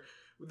monster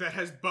that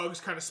has bugs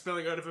kind of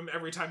spilling out of him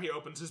every time he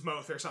opens his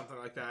mouth or something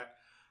like that.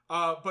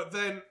 But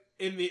then,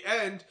 in the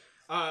end,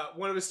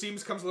 one of his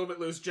seams comes a little bit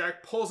loose.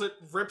 Jack pulls it,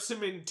 rips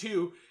him in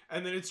two,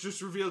 and then it's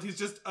just revealed he's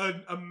just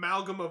an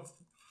amalgam of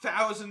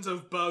thousands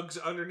of bugs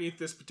underneath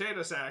this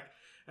potato sack.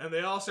 And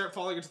they all start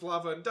falling into the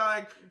lava and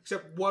dying,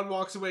 except one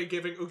walks away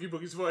giving Oogie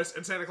Boogie's voice,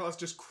 and Santa Claus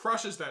just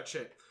crushes that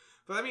shit.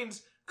 But that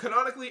means,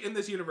 canonically in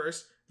this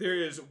universe, there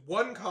is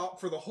one cop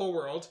for the whole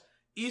world.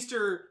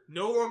 Easter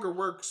no longer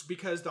works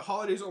because the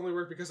holidays only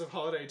work because of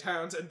holiday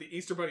towns, and the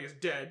Easter Bunny is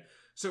dead.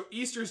 So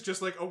Easter's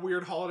just like a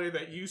weird holiday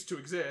that used to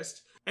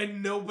exist,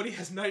 and nobody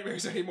has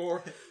nightmares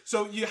anymore.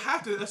 So you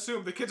have to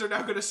assume, the kids are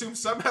now going to assume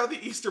somehow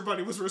the Easter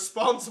Bunny was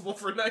responsible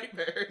for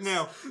nightmares.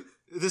 Now,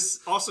 this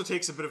also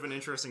takes a bit of an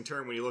interesting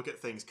turn when you look at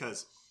things,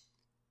 because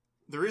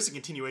there is a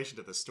continuation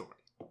to this story.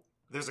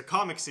 There's a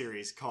comic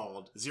series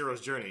called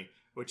Zero's Journey,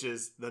 which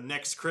is the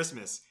next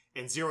Christmas,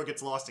 and Zero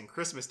gets lost in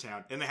Christmas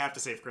Town, and they have to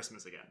save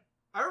Christmas again.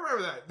 I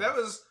remember that. That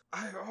was...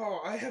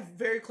 I have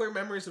very clear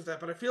memories of that,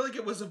 but I feel like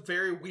it was a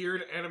very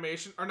weird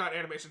animation, or not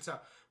animation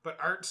style, but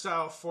art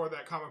style for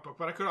that comic book.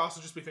 But I could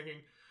also just be thinking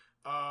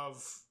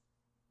of,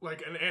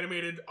 like, an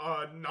animated,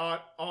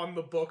 not on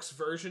the books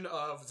version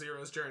of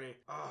Zero's Journey.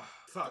 Oh,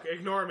 fuck.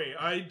 Ignore me.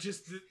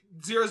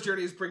 Zero's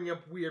Journey is bringing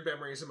up weird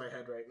memories in my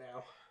head right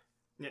now.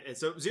 Yeah, and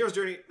so Zero's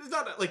Journey is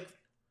not, like,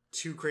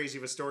 too crazy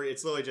of a story.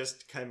 It's literally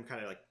just kind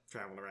of like,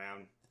 traveling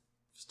around,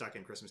 stuck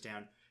in Christmas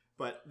Town.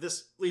 But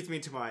this leads me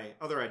to my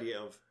other idea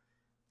of,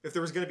 if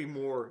there was going to be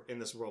more in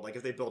this world, like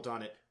if they built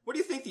on it, what do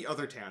you think the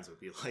other towns would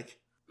be like?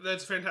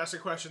 That's a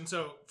fantastic question.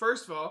 So,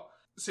 first of all,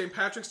 St.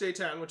 Patrick's Day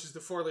Town, which is the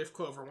 4-leaf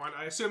clover one,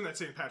 I assume that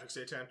St. Patrick's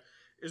Day Town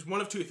is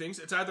one of two things.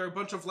 It's either a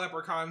bunch of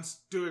leprechauns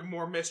doing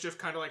more mischief,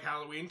 kind of like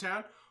Halloween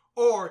Town,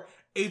 or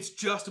it's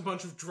just a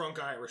bunch of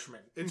drunk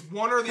Irishmen. It's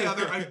one or the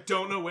other. I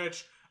don't know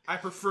which. I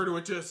prefer to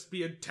it just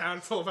be a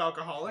town full of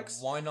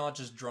alcoholics. Why not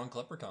just drunk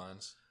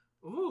leprechauns?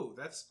 Ooh,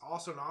 that's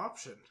also an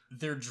option.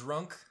 They're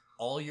drunk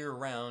all year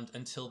round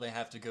until they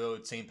have to go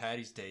to St.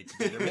 Patty's Day to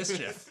do their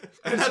mischief.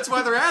 And that's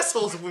why they're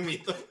assholes when we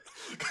meet them.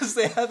 Because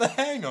they have a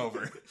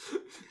hangover.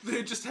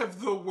 They just have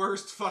the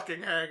worst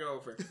fucking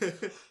hangover.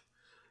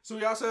 So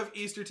we also have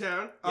Easter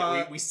Town.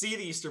 Yeah, we see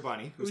the Easter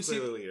Bunny, who's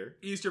clearly the leader.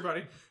 Easter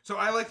Bunny. So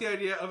I like the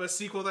idea of a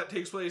sequel that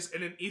takes place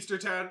in an Easter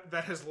Town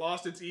that has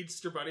lost its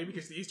Easter Bunny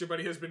because the Easter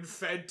Bunny has been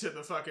fed to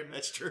the fucking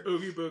That's true.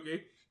 Oogie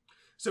Boogie.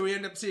 So we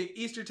end up seeing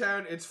Easter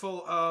Town. It's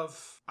full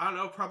of, I don't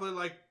know, probably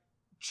like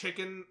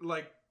chickling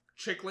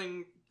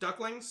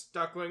ducklings.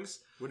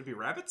 Would it be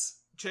rabbits?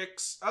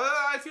 Chicks.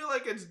 I feel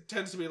like it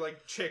tends to be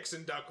like chicks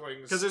and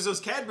ducklings. Because there's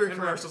those Cadbury And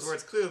commercials rabbits. where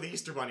it's clearly the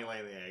Easter Bunny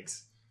laying the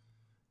eggs.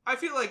 I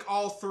feel like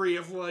all three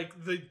of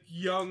like the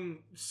young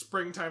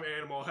springtime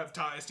animal have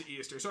ties to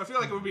Easter. So I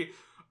feel like it would be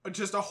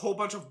just a whole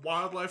bunch of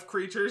wildlife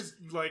creatures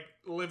like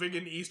living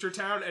in Easter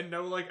Town and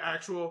no like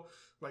actual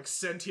like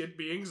sentient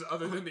beings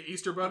other than the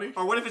Easter Bunny.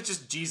 Or what if it's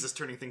just Jesus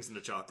turning things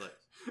into chocolate?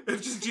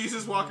 It's just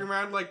Jesus walking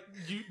around like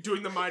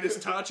doing the Midas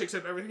touch,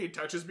 except everything he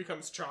touches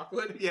becomes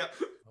chocolate. Yeah.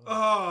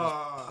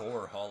 Oh.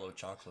 Poor hollow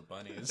chocolate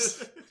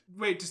bunnies.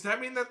 Wait, does that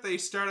mean that they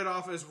started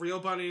off as real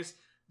bunnies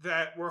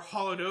that were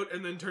hollowed out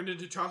and then turned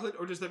into chocolate?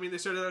 Or does that mean they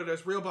started out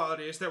as real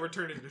bunnies that were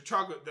turned into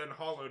chocolate then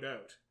hollowed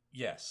out?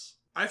 Yes.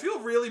 I feel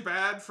really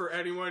bad for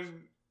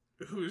anyone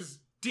who's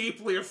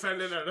deeply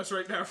offended at us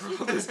right now for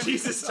all this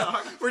Jesus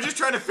talk. We're just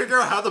trying to figure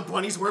out how the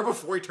bunnies were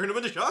before he turned them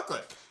into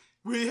chocolate.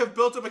 We have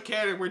built up a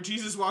canon where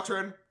Jesus walks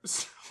around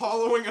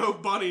hollowing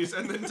out bunnies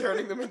and then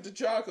turning them into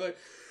chocolate.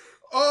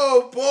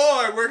 Oh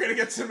boy, we're gonna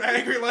get some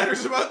angry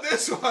letters about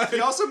this one. He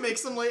also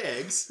makes them lay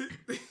eggs.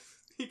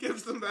 He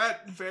gives them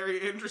that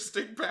very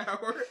interesting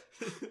power.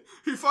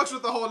 He fucks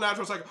with the whole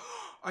natural. It's like,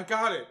 oh, I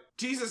got it.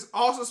 Jesus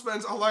also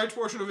spends a large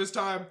portion of his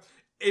time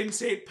in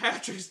St.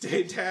 Patrick's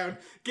Day Town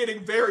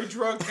getting very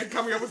drunk and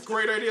coming up with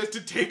great ideas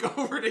to take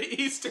over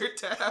to Easter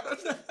Town.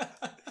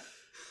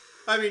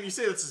 I mean, you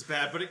say this is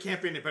bad, but it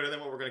can't be any better than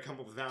what we're going to come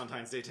up with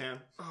Valentine's Day Town.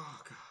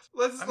 Oh, God.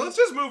 Let's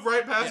just move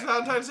right past Yeah.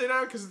 Valentine's Day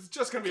now, because it's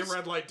just going to be a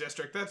red light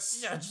district.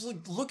 That's... Yeah, just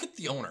like, look at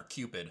the owner,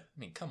 Cupid. I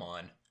mean, come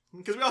on.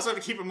 Because we also have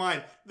to keep in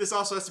mind, this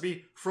also has to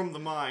be from the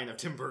mind of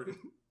Tim Burton.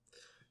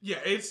 Yeah,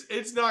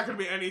 it's not going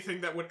to be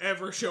anything that would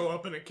ever show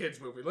up in a kid's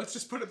movie. Let's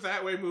just put it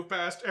that way, move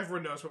past.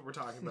 Everyone knows what we're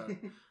talking about.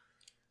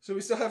 So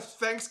we still have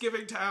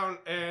Thanksgiving Town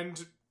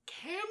and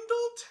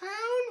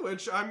Candletown,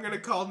 which I'm gonna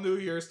call New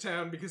Year's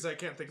Town because I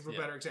can't think of a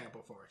better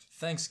example for it.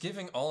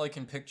 Thanksgiving, all I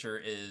can picture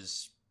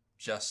is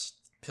just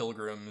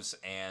pilgrims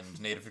and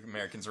Native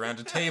Americans around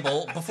a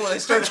table before they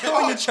start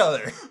killing each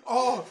other.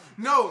 Oh,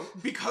 no,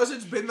 because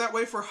it's been that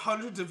way for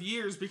hundreds of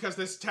years, because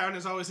this town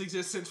has always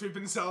existed since we've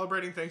been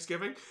celebrating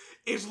Thanksgiving,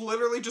 it's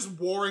literally just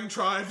warring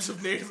tribes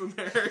of Native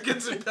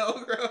Americans and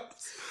pilgrims.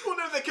 Well,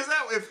 no, because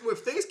if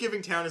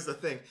Thanksgiving Town is the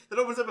thing, that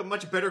opens up a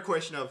much better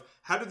question of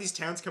how do these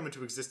towns come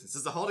into existence?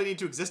 Does the holiday need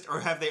to exist,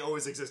 or have they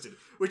always existed?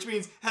 Which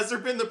means, has there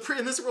been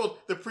in this world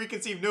the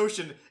preconceived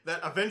notion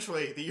that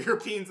eventually the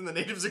Europeans and the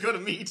natives are going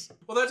to meet?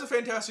 Well, that's a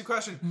fantastic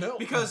question. No,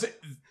 because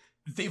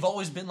they've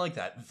always been like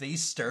that. They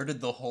started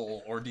the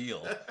whole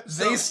ordeal.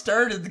 They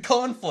started the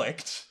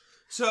conflict.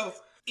 So,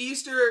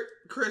 Easter,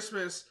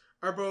 Christmas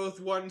are both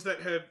ones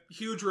that have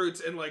huge roots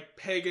in, like,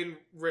 pagan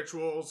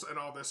rituals and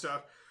all this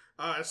stuff.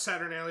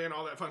 Saturnalia and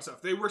all that fun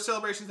stuff. They were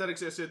celebrations that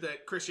existed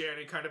that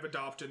Christianity kind of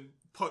adopted and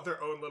put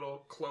their own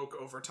little cloak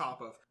over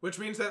top of. Which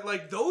means that,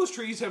 like, those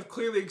trees have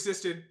clearly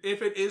existed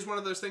if it is one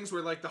of those things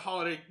where, like, the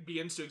holiday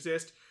begins to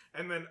exist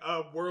and then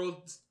a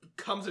world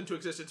comes into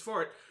existence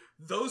for it.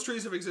 Those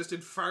trees have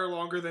existed far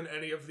longer than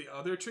any of the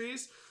other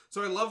trees.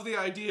 So I love the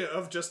idea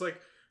of just, like,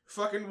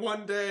 fucking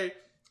one day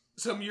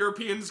some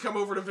Europeans come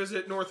over to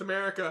visit North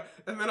America,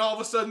 and then all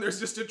of a sudden there's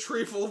just a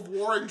tree full of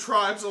warring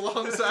tribes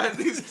alongside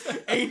these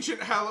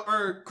ancient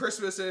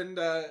Christmas and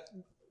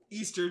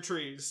Easter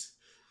trees.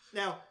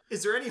 Now,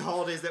 is there any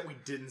holidays that we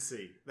didn't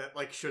see that,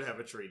 like, should have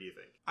a tree, do you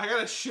think? I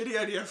got a shitty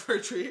idea for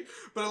a tree,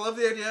 but I love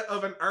the idea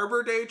of an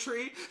Arbor Day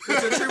tree.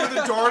 It's a tree with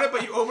a door on it,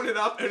 but you open it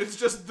up, and it's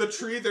just the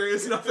tree. There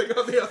is nothing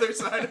on the other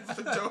side of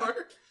the door.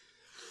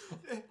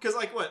 Because,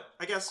 like, what?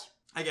 I guess,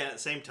 again, at the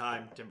same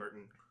time, Tim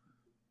Burton,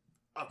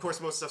 of course,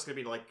 most stuff's gonna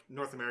be, like,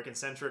 North American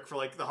centric for,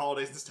 like, the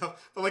holidays and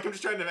stuff. But, like, I'm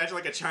just trying to imagine,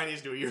 like, a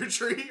Chinese New Year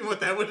tree and what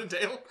that would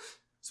entail.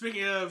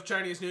 Speaking of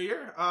Chinese New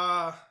Year,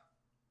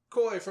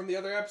 Coy from the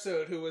other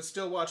episode, who was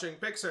still watching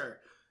Pixar,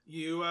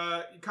 you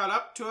caught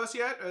up to us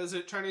yet? Is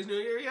it Chinese New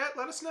Year yet?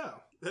 Let us know.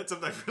 That's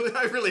something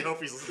I really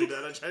hope he's listening to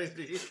that on Chinese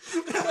New Year.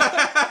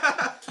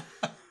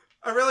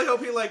 I really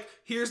hope he, like,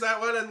 hears that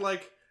one and,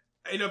 like,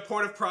 in a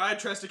point of pride,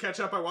 tries to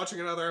catch up by watching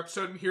another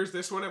episode and hears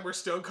this one and we're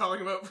still calling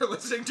him out for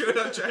listening to it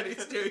on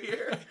Chinese New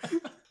Year.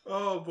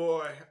 Oh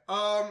boy.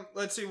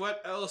 Let's see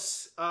what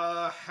else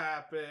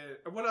happened.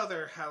 What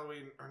other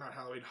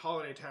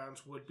holiday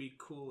towns would be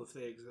cool if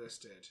they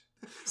existed?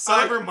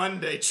 Cyber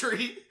Monday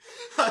tree.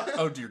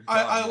 Oh dear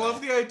God. I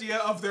love the idea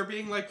of there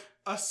being, like,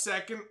 a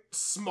second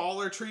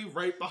smaller tree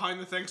right behind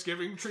the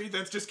Thanksgiving tree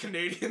that's just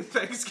Canadian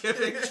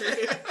Thanksgiving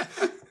tree.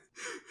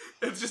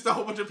 It's just a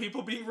whole bunch of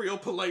people being real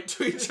polite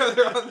to each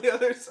other on the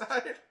other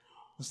side.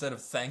 Instead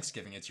of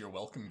Thanksgiving, it's your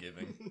welcome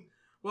giving.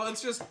 Well,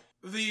 it's just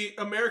the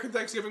American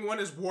Thanksgiving one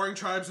is warring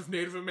tribes of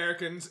Native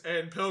Americans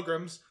and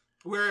pilgrims,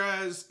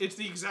 whereas it's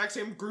the exact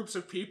same groups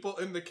of people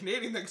in the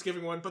Canadian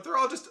Thanksgiving one, but they're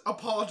all just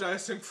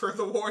apologizing for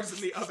the wars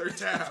in the other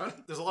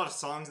town. There's a lot of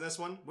songs in this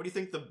one. What do you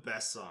think the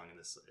best song in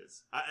this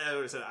is?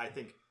 I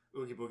think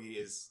Oogie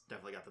Boogie is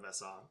definitely got the best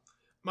song.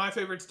 My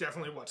favorite's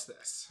definitely What's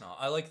This? No,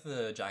 I like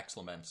the Jack's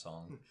Lament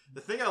song.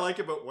 The thing I like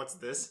about What's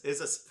This is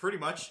it's pretty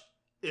much,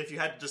 if you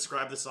had to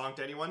describe the song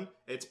to anyone,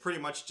 it's pretty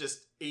much just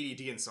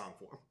ADD in song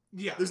form.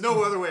 Yeah. There's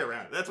no other way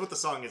around it. That's what the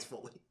song is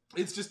fully.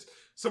 It's just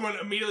someone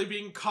immediately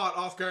being caught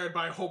off guard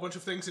by a whole bunch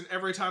of things, and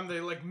every time they,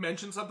 like,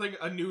 mention something,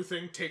 a new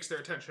thing takes their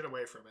attention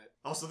away from it.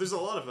 Also, there's a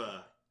lot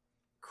of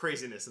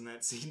craziness in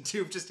that scene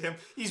too. Just him,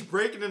 he's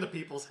breaking into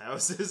people's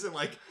houses and,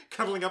 like,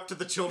 cuddling up to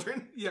the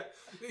children. Yeah,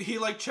 he,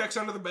 like, checks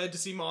under the bed to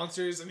see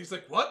monsters, and he's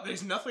like, what?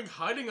 There's nothing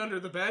hiding under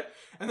the bed?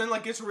 And then,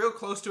 like, gets real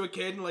close to a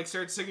kid and, like,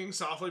 starts singing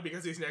softly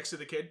because he's next to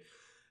the kid.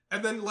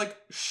 And then, like,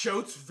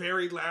 shouts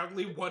very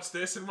loudly, what's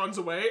this? And runs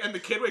away. And the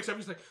kid wakes up,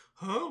 he's like,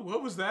 huh?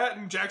 What was that?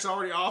 And Jack's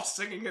already off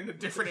singing in a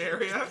different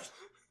area.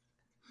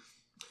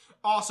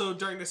 Also,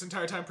 during this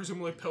entire time,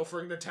 presumably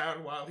pilfering the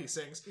town while he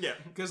sings. Yeah.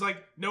 Because,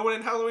 like, no one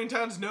in Halloween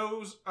Towns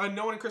knows,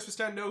 no one in Christmas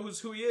Town knows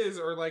who he is,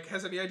 or, like,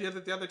 has any idea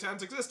that the other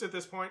towns exist at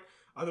this point.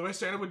 Otherwise,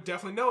 Santa would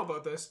definitely know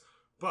about this.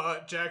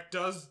 But Jack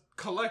does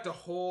collect a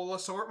whole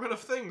assortment of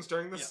things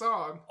during the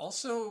song.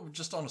 Also,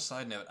 just on a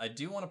side note, I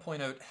do want to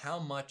point out how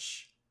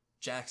much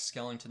Jack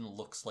Skellington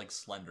looks like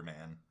Slender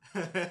Man.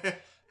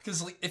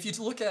 Because, like, if you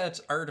look at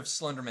art of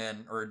Slender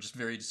Man, or just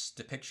various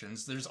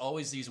depictions, there's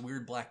always these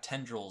weird black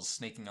tendrils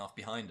snaking off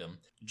behind him.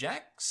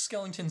 Jack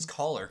Skellington's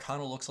collar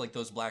kind of looks like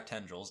those black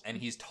tendrils, and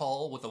he's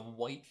tall with a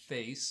white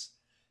face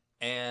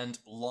and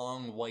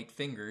long white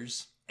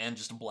fingers and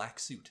just a black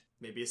suit.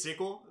 Maybe a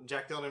sequel?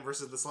 Jack Skellington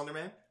versus the Slender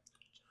Man?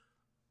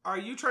 Are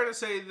you trying to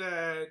say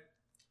that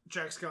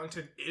Jack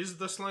Skellington is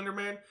the Slender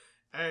Man?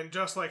 And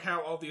just like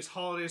how all these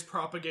holidays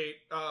propagate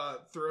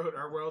throughout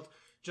our world,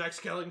 Jack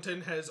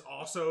Skellington has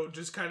also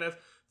just kind of,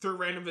 through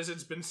random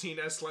visits, been seen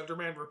as Slender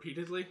Man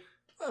repeatedly?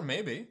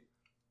 Maybe.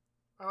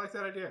 I like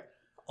that idea.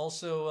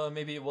 Also,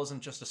 maybe it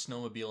wasn't just a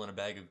snowmobile and a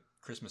bag of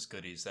Christmas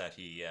goodies that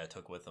he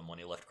took with him when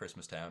he left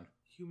Christmas Town.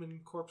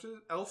 Human corpses?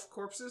 Elf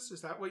corpses?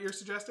 Is that what you're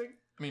suggesting?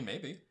 I mean,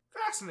 maybe.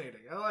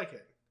 Fascinating. I like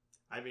it.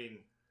 I mean,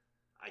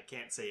 I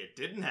can't say it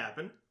didn't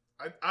happen.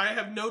 I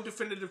have no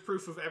definitive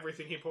proof of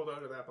everything he pulled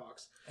out of that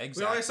box.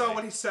 Exactly. We only saw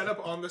what he set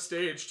up on the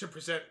stage to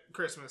present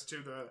Christmas to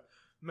the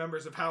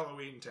members of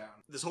Halloween Town.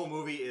 This whole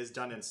movie is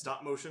done in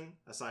stop motion,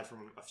 aside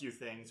from a few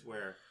things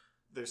where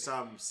there's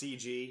some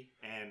CG,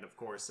 and of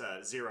course,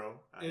 Zero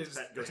Is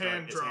is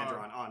hand drawn.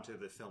 hand-drawn onto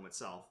the film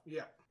itself.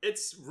 Yeah.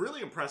 It's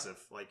really impressive.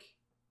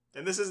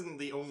 And this isn't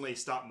the only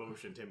stop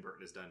motion Tim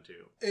Burton has done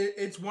too.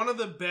 It's one of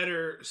the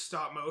better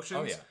stop motions.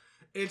 Oh, yeah.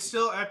 It's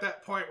still at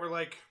that point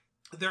where,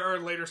 there are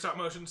later stop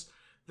motions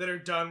that are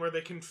done where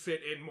they can fit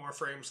in more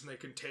frames and they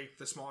can take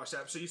the smaller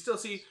steps. So you still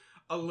see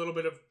a little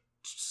bit of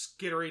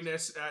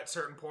skitteriness at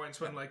certain points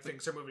when,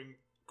 things are moving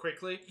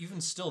quickly. Even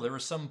still, there were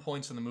some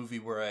points in the movie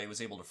where I was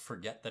able to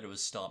forget that it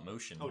was stop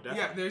motion. Oh, definitely.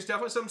 Yeah, there's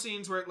definitely some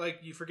scenes where,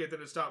 you forget that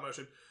it's stop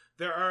motion.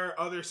 There are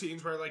other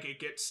scenes where, it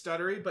gets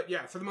stuttery. But,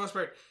 yeah, for the most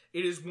part,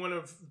 it is one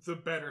of the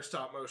better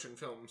stop motion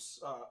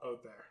films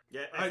out there.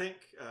 Yeah, I think,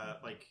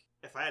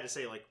 if I had to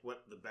say,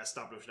 what the best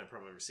stop motion I've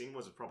probably ever seen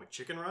was probably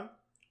Chicken Run.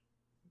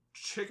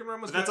 Chicken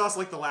Run was But that's good.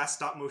 also, the last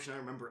stop motion I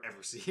remember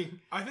ever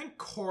seeing. I think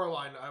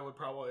Coraline I would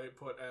probably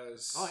put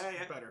as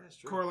better. That's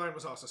true. Coraline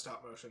was also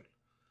stop motion.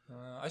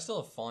 I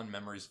still have fond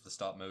memories of the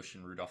stop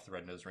motion Rudolph the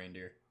Red-Nosed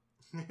Reindeer.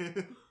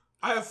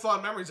 I have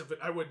fond memories of it.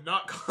 I would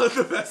not call it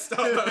the best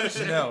stop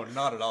motion. No,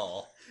 not at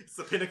all. It's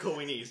the pinnacle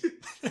we need.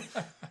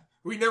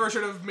 We never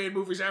should have made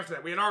movies after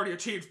that. We had already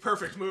achieved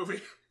perfect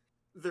movie.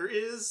 There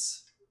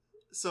is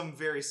some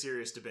very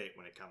serious debate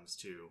when it comes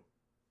to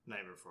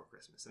Nightmare Before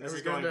Christmas. And this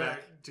is going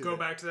back to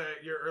back to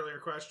your earlier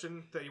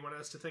question that you wanted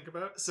us to think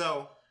about.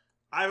 So,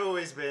 I've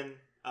always been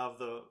of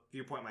the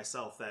viewpoint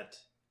myself that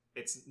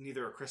it's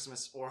neither a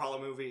Christmas or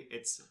Halloween movie.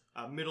 It's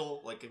a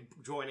middle,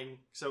 joining.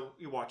 So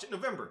you watch it in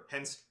November.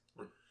 Hence,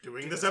 we're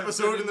doing this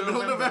episode in the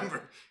middle of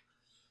November.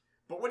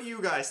 But what do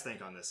you guys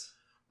think on this?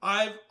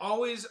 I've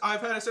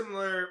had a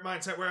similar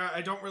mindset where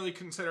I don't really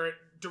consider it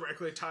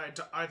directly tied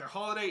to either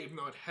holiday, even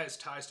though it has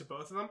ties to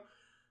both of them.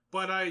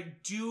 But I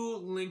do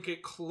link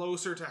it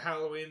closer to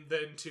Halloween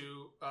than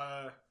to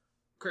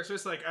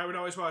Christmas. I would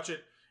always watch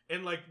it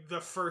in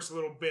the first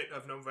little bit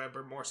of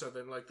November more so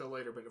than the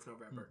later bit of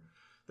November.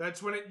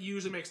 That's when it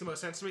usually makes the most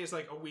sense to me. It's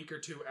a week or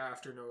two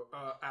after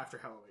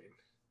Halloween.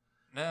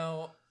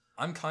 Now,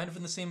 I'm kind of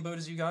in the same boat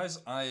as you guys.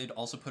 I'd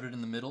also put it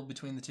in the middle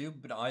between the two,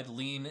 but I'd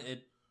lean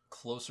it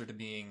closer to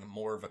being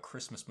more of a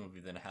Christmas movie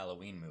than a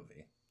Halloween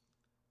movie.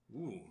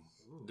 Ooh.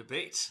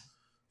 Debate.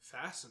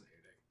 Fascinating.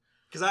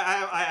 Because I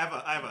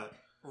have a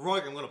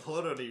rug I'm going to pull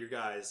it out of you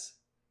guys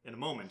in a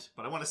moment,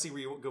 but I want to see where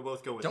you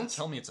both go with Don't this.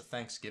 tell me it's a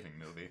Thanksgiving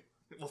movie.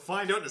 We'll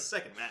find out in a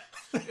second,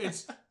 Matt.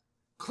 It's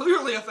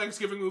clearly a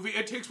Thanksgiving movie.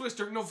 It takes place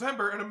during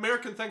November, and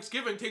American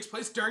Thanksgiving takes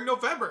place during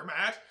November,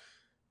 Matt.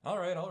 All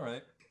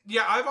right.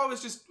 Yeah, I've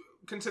always just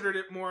considered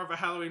it more of a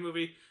Halloween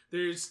movie.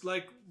 There's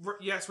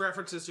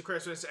references to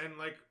Christmas and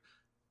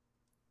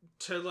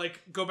to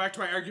go back to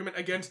my argument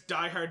against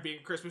Die Hard being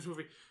a Christmas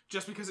movie.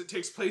 Just because it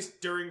takes place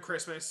during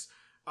Christmas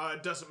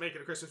doesn't make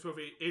it a Christmas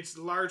movie. It's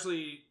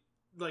largely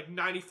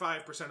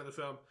 95% of the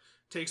film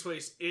takes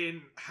place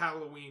in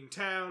Halloween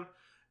Town.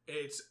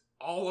 It's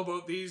all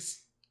about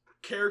these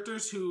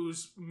characters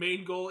whose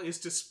main goal is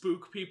to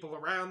spook people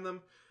around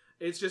them.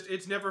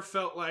 It's never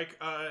felt like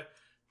a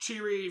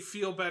cheery,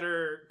 feel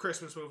better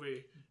Christmas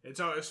movie.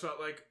 It's always felt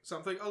like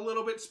something a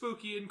little bit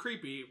spooky and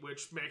creepy,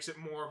 which makes it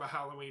more of a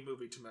Halloween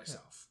movie to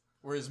myself.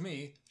 Whereas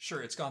me,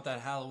 sure, it's got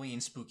that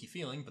Halloween spooky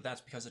feeling, but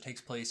that's because it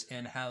takes place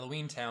in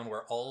Halloween Town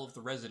where all of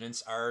the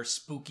residents are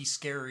spooky,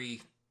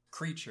 scary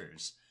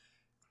creatures.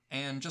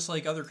 And just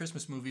like other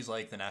Christmas movies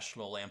like the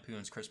National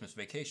Lampoon's Christmas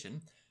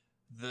Vacation,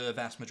 the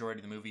vast majority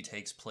of the movie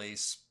takes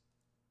place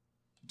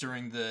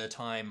during the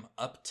time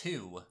up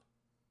to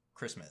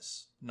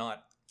Christmas.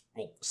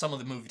 Some of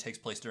the movie takes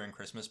place during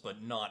Christmas,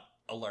 but not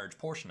a large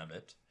portion of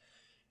it.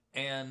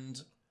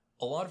 And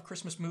a lot of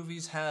Christmas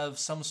movies have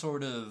some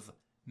sort of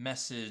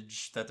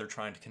message that they're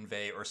trying to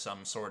convey or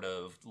some sort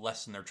of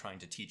lesson they're trying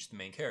to teach the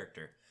main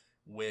character,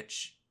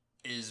 which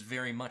is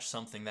very much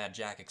something that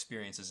Jack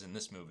experiences in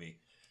this movie.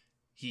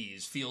 He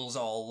feels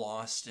all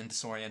lost and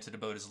disoriented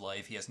about his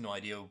life. He has no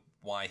idea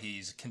why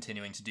he's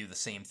continuing to do the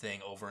same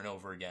thing over and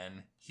over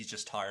again. He's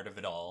just tired of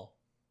it all.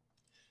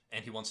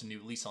 And he wants a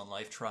new lease on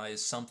life,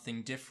 tries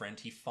something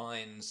different. He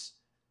finds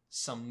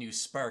some new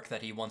spark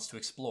that he wants to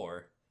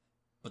explore.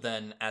 But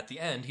then at the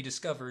end, he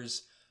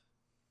discovers,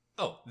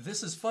 oh,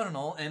 this is fun and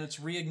all, and it's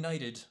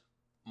reignited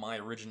my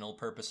original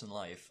purpose in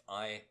life.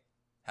 I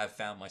have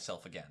found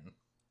myself again.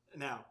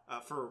 Now,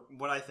 for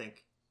what I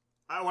think,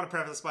 I want to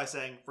preface this by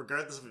saying,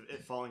 regardless of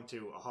it falling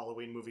to a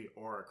Halloween movie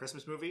or a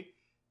Christmas movie,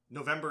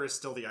 November is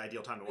still the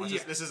ideal time to watch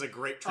this. This is a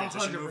great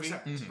transition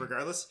 100%. movie,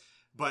 regardless.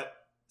 But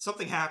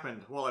something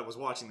happened while I was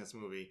watching this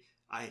movie.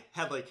 I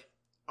had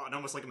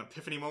almost an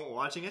epiphany moment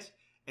watching it,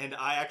 and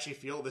I actually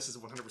feel this is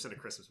 100% a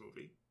Christmas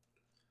movie.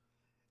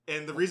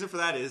 And the reason for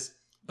that is...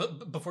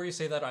 But before you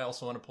say that, I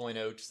also want to point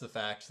out the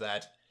fact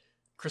that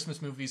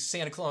Christmas movies,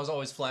 Santa Claus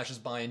always flashes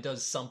by and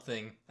does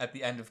something at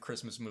the end of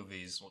Christmas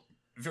movies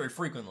very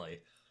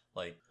frequently.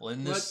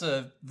 In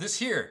this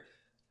here,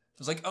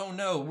 It's like, oh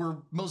no, we're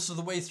most of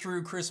the way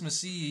through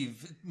Christmas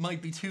Eve. It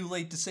might be too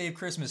late to save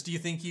Christmas. Do you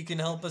think you can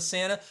help us,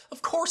 Santa?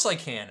 Of course I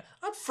can.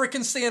 I'm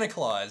frickin' Santa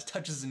Claus.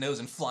 Touches his nose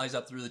and flies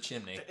up through the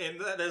chimney. And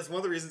that is one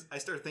of the reasons I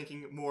started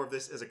thinking more of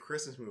this as a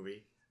Christmas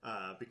movie,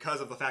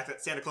 because of the fact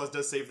that Santa Claus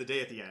does save the day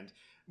at the end.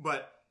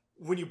 But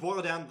when you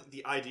boil down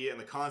the idea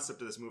and the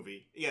concept of this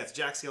movie, yeah, it's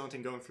Jack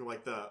Skellington going through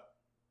the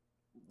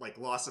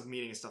loss of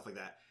meaning and stuff like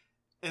that.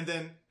 And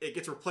then it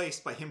gets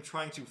replaced by him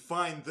trying to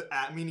find the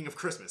meaning of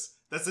Christmas.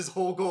 That's his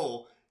whole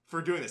goal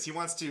for doing this. He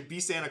wants to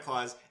be Santa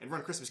Claus and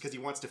run Christmas because he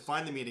wants to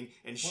find the meaning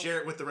and share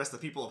it with the rest of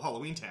the people of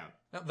Halloween Town.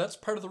 Now, that's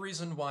part of the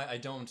reason why I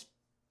don't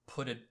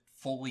put it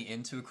fully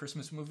into a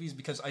Christmas movie, is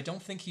because I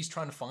don't think he's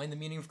trying to find the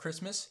meaning of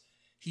Christmas.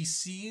 He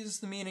sees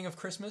the meaning of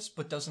Christmas,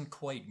 but doesn't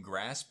quite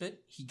grasp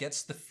it. He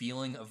gets the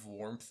feeling of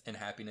warmth and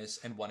happiness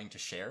and wanting to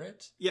share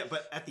it. Yeah,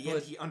 but at the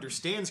end, he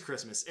understands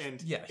Christmas,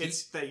 and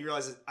it's that he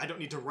realizes, I don't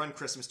need to run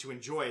Christmas to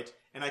enjoy it,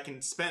 and I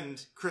can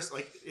spend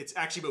it's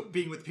actually about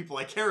being with the people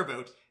I care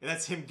about, and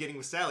that's him getting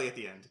with Sally at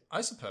the end.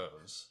 I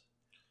suppose.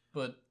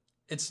 But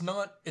it's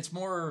not, it's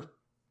more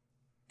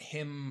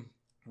him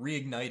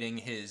reigniting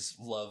his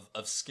love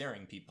of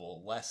scaring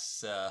people,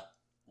 less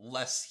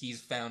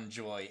he's found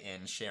joy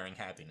in sharing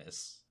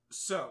happiness.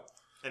 So.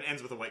 And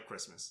ends with a white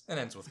Christmas. And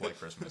ends with white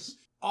Christmas.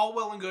 All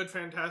well and good,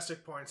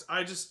 fantastic points.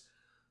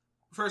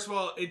 First of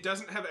all, it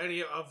doesn't have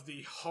any of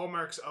the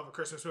hallmarks of a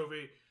Christmas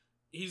movie.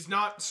 He's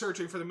not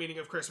searching for the meaning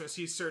of Christmas.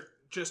 He's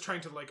just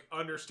trying to,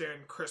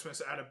 understand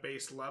Christmas at a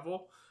base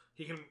level.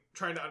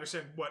 Trying to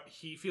understand what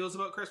he feels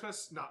about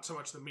Christmas, not so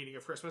much the meaning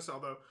of Christmas,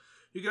 although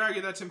you could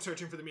argue that's him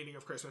searching for the meaning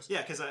of Christmas.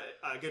 Yeah, because a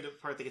good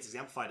part that gets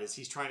exemplified is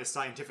he's trying to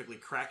scientifically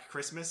crack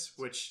Christmas,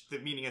 which the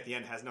meaning at the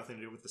end has nothing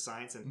to do with the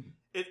science. And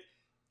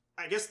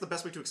I guess the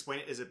best way to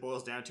explain it it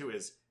boils down to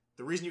is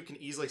the reason you can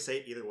easily say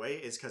it either way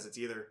is because it's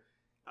either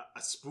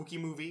a spooky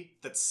movie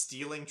that's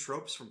stealing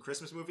tropes from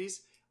Christmas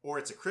movies, or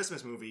it's a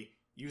Christmas movie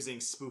using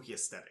spooky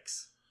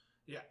aesthetics.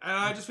 Yeah, and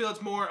I just feel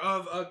it's more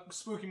of a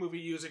spooky movie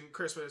using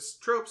Christmas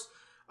tropes.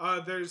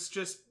 There's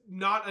just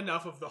not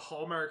enough of the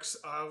hallmarks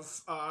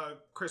of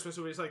Christmas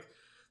movies.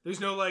 There's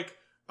no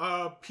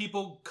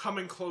people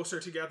coming closer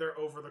together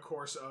over the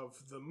course of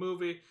the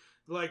movie.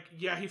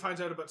 He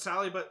finds out about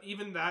Sally, but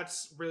even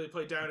that's really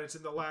played down. It's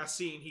in the last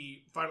scene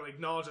he finally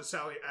acknowledges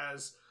Sally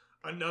as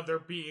another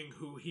being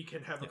who he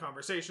can have a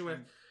conversation with,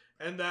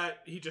 and that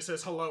he just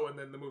says hello, and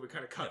then the movie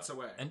kind of cuts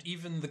away. And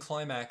even the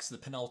climax, the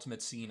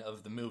penultimate scene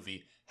of the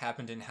movie,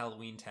 happened in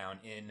Halloween Town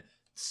in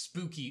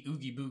spooky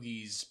Oogie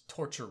Boogie's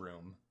torture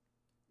room.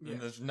 Yeah.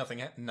 And there's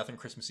nothing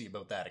Christmassy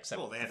about that,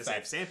 except they had to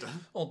save Santa.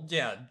 Well,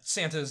 yeah,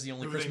 Santa is the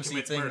only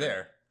Christmassy thing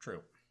there.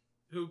 True.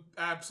 Who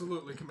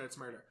absolutely commits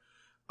murder.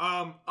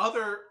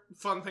 Other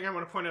fun thing I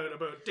want to point out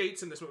about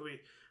dates in this movie.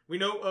 We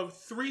know of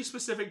 3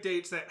 specific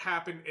dates that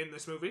happen in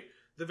this movie.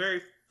 The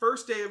very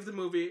first day of the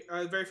movie,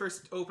 the very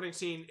first opening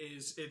scene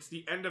it's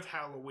the end of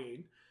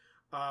Halloween.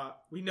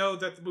 We know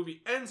that the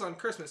movie ends on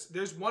Christmas.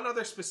 There's one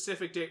other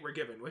specific date we're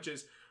given, which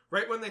is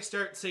right when they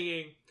start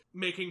singing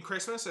Making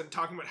Christmas and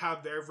talking about how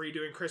they're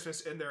redoing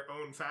Christmas in their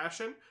own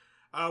fashion.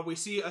 We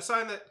see a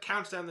sign that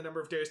counts down the number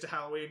of days to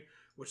Halloween,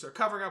 which they're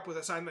covering up with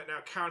a sign that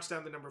now counts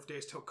down the number of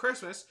days till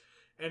Christmas.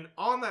 And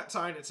on that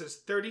sign, it says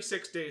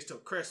 36 days till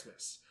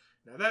Christmas.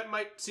 Now, that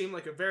might seem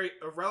like a very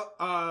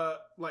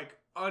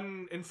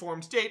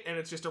uninformed date, and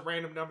it's just a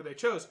random number they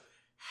chose.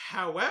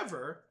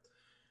 However,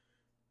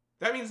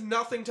 that means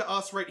nothing to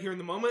us right here in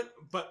the moment,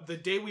 but the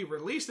day we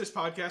release this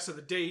podcast, so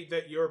the day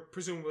that you're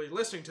presumably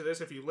listening to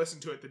this, if you listen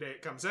to it the day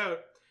it comes out,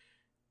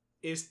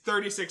 is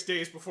 36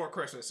 days before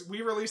Christmas.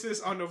 We release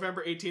this on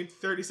November 18th.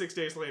 36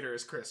 days later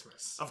is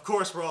Christmas. Of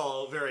course, we're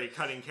all very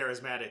cutting,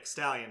 charismatic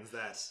stallions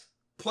that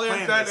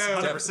plan that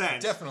out. 100%.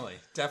 Definitely.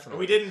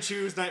 We didn't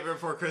choose Nightmare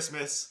Before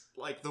Christmas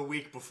the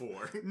week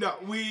before. No,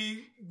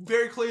 we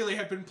very clearly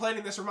had been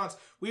planning this for months.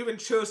 We even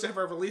chose to have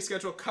our release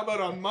schedule come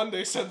out on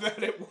Monday so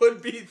that it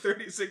would be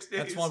 36 days.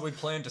 That's why we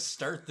planned to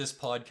start this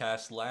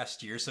podcast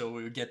last year, so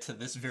we would get to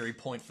this very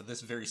point for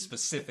this very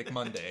specific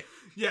Monday.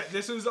 Yeah,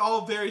 this was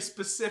all very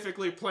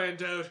specifically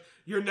planned out.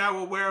 You're now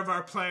aware of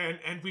our plan,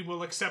 and we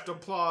will accept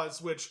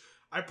applause, which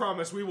I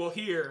promise we will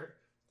hear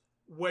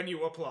when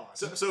you applaud.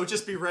 So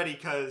just be ready,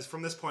 because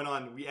from this point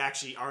on, we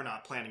actually are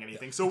not planning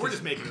anything. So we're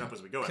just making it up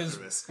as we go after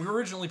this. We were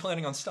originally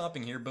planning on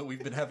stopping here, but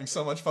we've been having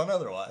so much fun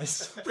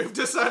otherwise. We've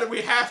decided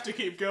we have to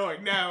keep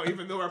going now,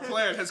 even though our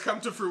plan has come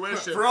to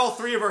fruition. For all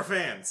 3 of our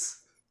fans.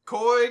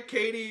 Coy,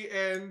 Katie,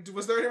 and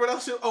was there anyone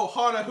else?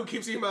 Hana, who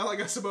keeps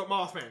emailing us about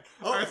Mothman.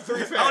 Our 3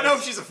 fans. I don't know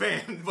if she's a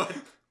fan, but...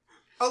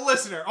 A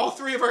listener. All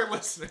 3 of our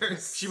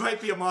listeners. She might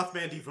be a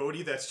Mothman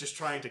devotee that's just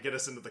trying to get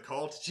us into the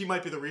cult. She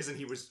might be the reason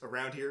he was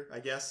around here, I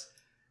guess.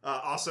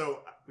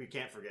 Also, we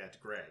can't forget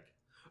Greg.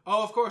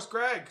 Oh, of course,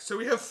 Greg. So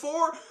we have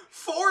four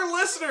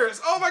listeners.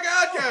 Oh my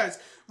God, guys.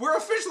 We're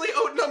officially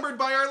outnumbered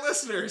by our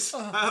listeners.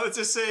 Let's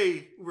just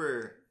say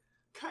we're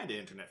kind of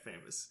internet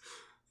famous.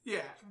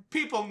 Yeah,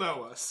 people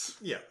know us.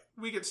 Yeah.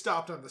 We get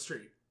stopped on the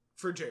street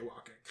for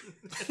jaywalking.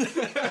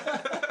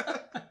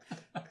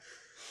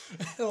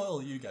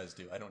 Well, you guys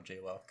do. I don't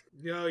jaywalk.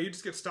 No, you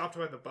just get stopped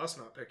by the bus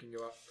not picking you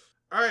up.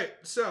 Alright,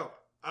 so,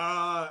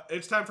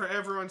 it's time for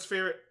everyone's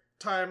favorite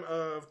time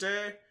of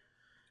day.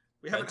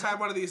 We haven't Bedtime? had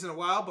one of these in a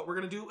while, but we're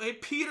going to do a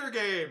Peter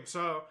game,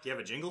 so... Do you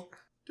have a jingle?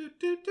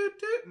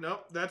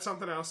 Nope, that's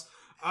something else.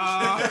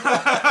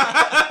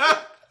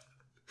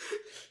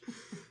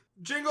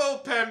 Jingle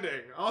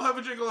pending. I'll have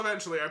a jingle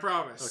eventually, I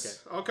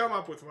promise. Okay. I'll come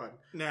up with one.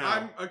 Now,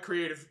 I'm a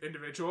creative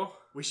individual.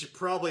 we should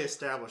probably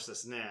establish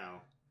this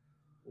now.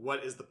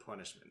 What is the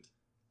punishment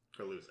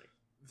for losing?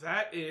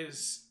 That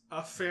is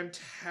a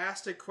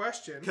fantastic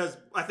question. Because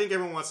I think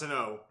everyone wants to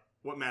know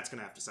what Matt's going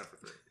to have to suffer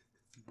through.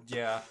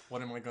 Yeah,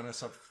 what am I going to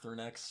suffer through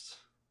next?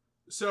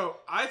 So,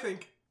 I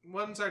think,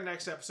 when's our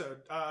next episode?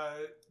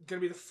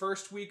 Gonna be the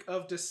first week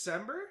of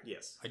December?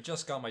 Yes. I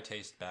just got my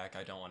taste back.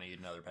 I don't want to eat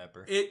another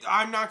pepper.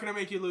 I'm not gonna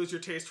make you lose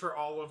your taste for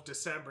all of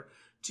December.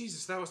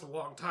 Jesus, that was a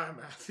long time,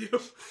 Matthew.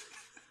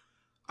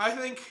 I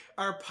think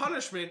our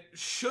punishment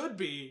should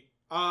be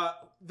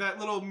that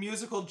little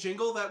musical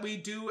jingle that we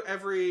do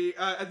every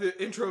at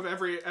the intro of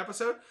every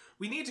episode.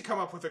 We need to come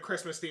up with a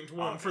Christmas-themed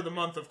one for the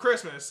month of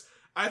Christmas.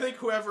 I think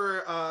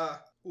whoever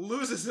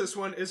loses this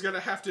one is gonna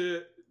have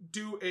to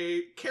do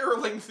a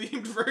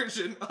caroling-themed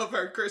version of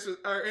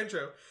our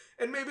intro.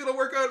 And maybe it'll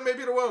work out,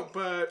 maybe it won't,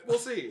 but we'll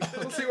see.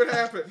 We'll see what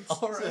happens.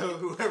 All right. So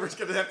whoever's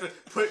going to have to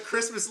put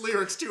Christmas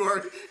lyrics to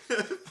our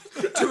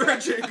To our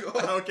jingle.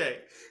 Okay.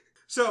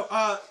 So,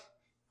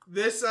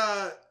 this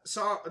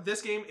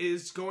game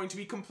is going to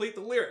be Complete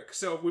the Lyric.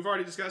 So, we've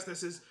already discussed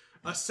this is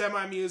a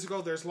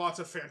semi-musical. There's lots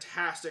of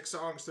fantastic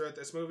songs throughout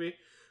this movie.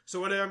 So,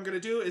 what I'm going to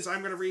do is I'm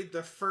going to read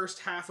the first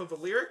half of the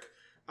lyric.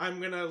 I'm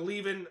going to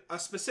leave in a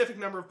specific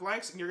number of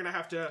blanks, and you're going to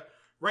have to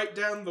write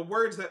down the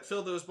words that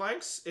fill those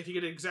blanks. If you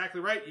get it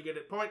exactly right, you get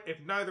a point. If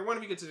neither one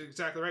of you gets it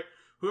exactly right,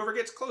 whoever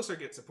gets closer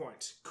gets a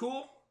point.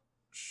 Cool?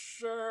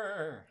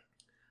 Sure.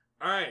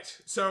 Alright,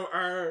 so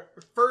our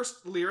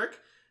first lyric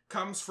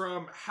comes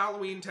from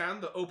Halloween Town,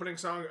 the opening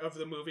song of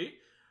the movie.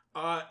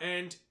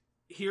 And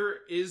here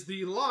is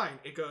the line.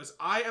 It goes,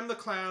 I am the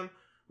clown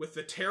with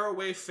the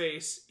tearaway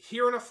face,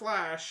 here in a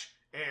flash,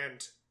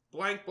 and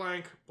blank,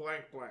 blank,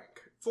 blank,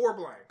 blank. 4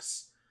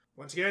 blanks.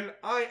 Once again,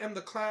 I am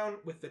the clown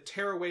with the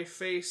tearaway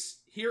face,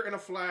 here in a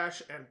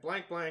flash, and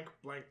blank, blank,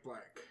 blank,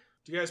 blank.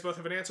 Do you guys both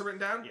have an answer written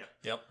down? Yeah.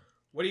 Yep.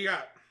 What do you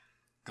got?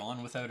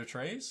 Gone Without a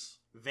Trace?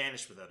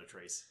 Vanished without a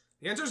trace.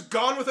 The answer's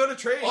Gone Without a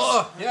Trace.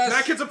 Oh, yes.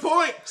 That gets a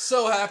point.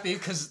 So happy,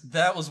 because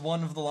that was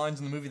one of the lines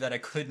in the movie that I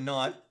could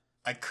not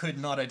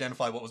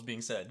identify what was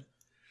being said.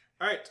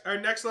 All right, our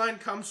next line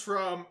comes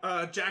from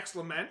Jack's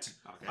Lament.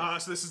 Okay.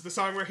 So this is the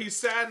song where he's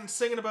sad and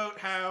singing about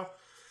how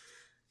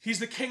he's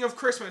the king of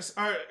Christmas,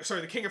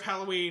 the king of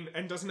Halloween,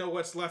 and doesn't know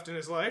what's left in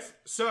his life.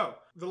 So,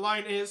 the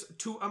line is,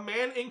 to a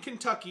man in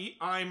Kentucky,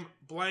 I'm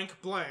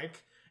blank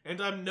blank,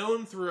 and I'm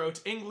known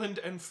throughout England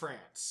and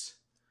France.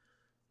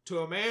 To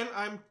a man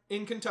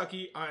in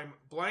Kentucky, I'm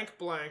blank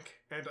blank,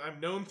 and I'm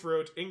known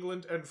throughout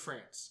England and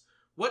France.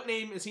 What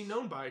name is he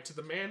known by to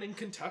the man in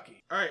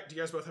Kentucky? Alright, do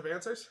you guys both have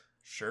answers?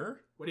 Sure.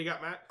 What do you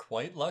got, Matt?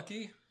 Quite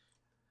lucky.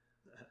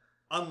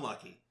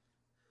 Unlucky.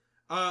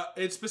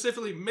 It's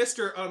specifically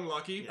Mr.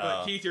 Unlucky,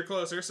 but Oh. Keith, you're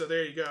closer, so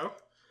there you go.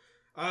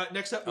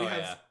 Next up, we Oh, have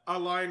yeah. a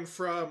line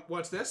from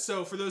What's This?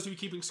 So for those of you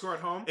keeping score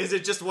at home, Is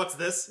it just what's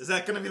this? Is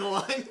that going to be the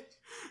line?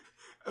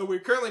 we're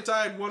currently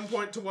tied 1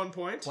 point to 1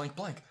 point. Blank,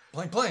 blank,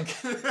 blank, blank.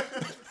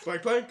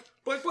 Blank, blank,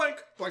 blank, blank,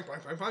 blank, blank,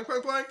 blank, blank,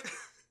 blank, blank.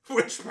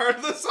 Which part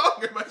of the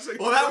song am I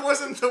singing? Well, that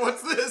wasn't the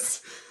what's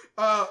this.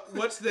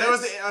 What's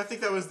This? I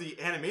think that was the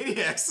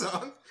Animaniacs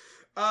song.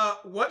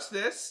 What's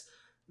This?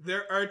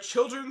 There are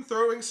children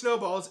throwing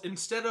snowballs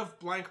instead of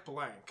blank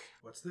blank.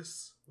 What's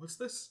this? What's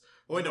this?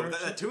 Oh, wait, no, There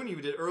are that tune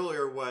you did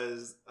earlier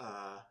was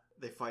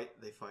they fight.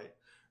 They fight,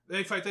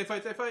 they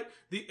fight, they fight.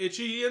 The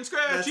itchy and That's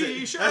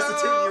scratchy it. show. That's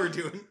the tune you were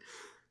doing.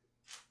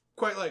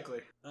 Quite likely.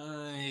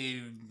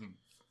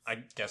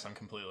 I guess I'm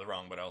completely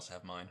wrong, but I also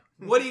have mine.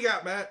 What do you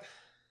got, Matt?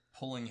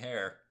 Pulling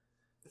hair.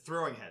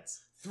 Throwing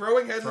heads.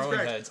 Throwing heads is Throwing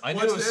correct. heads. I knew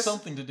What's it was this?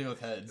 something to do with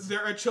heads.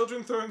 There are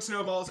children throwing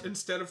snowballs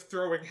instead of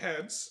throwing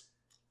heads.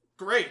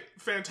 Great.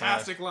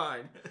 Fantastic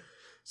line.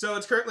 So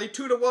it's currently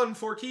 2-1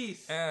 for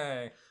Keith.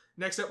 Hey.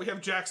 Next up, we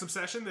have Jack's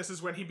Obsession. This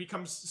is when he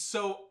becomes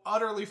so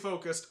utterly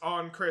focused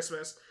on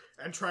Christmas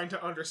and trying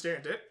to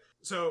understand it.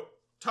 So,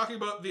 talking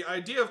about the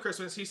idea of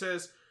Christmas, he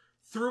says,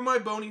 through my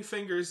bony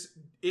fingers,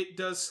 it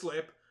does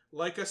slip,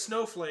 like a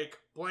snowflake,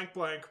 blank,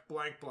 blank,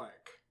 blank, blank.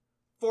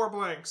 4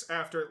 blanks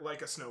after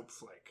like a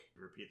snowflake.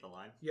 Repeat the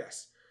line.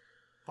 Yes.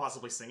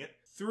 Possibly sing it.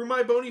 Through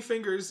my bony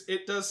fingers,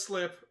 it does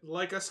slip,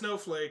 like a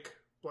snowflake,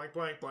 blank,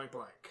 blank, blank,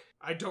 blank.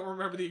 I don't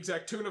remember the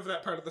exact tune of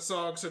that part of the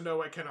song, so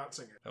no, I cannot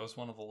sing it. That was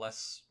one of the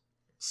less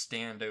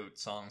standout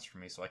songs for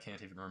me, so I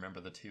can't even remember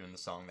the tune the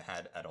song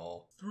had at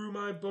all. Through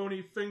my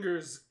bony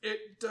fingers,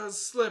 it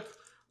does slip,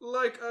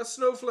 like a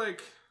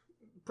snowflake.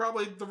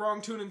 Probably the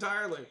wrong tune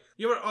entirely.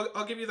 You know what,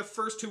 I'll give you the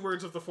first 2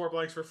 words of the 4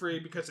 blanks for free,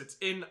 because it's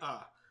in a.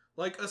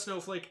 Like a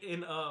snowflake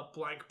in a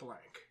blank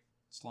blank.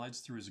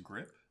 Slides through his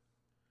grip?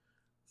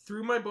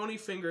 Through my bony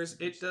fingers,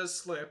 it does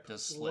slip,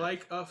 Does slip.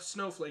 like a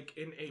snowflake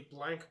in a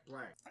blank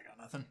blank. I got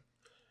nothing.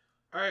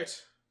 All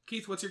right,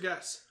 Keith, what's your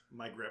guess?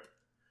 My grip.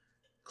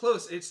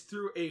 Close. It's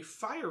through a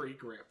fiery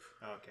grip.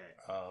 Okay.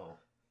 Oh.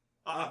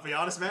 I'll be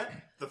honest, Matt.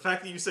 The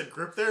fact that you said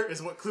grip there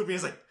is what clued me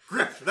as like,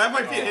 grip! That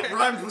might be it. It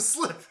rhymed with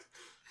slip.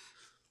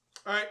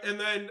 All right, and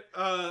then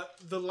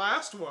the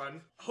last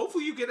one.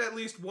 Hopefully, you get at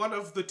least one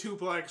of the two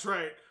blanks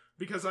right,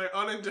 because I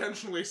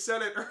unintentionally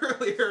said it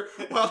earlier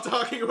while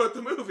talking about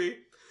the movie.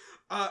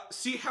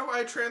 See how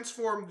I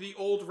transformed the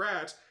old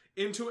rat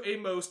into a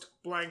most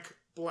blank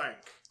blank.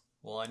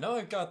 Well, I know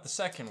I got the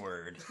second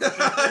word.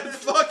 I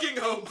fucking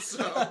hope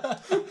so.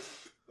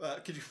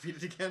 Could you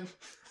repeat it again?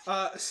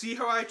 See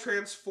how I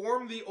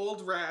transformed the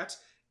old rat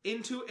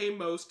into a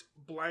most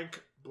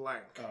blank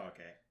blank. Oh,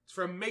 okay. It's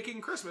from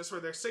Making Christmas,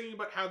 where they're singing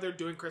about how they're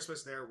doing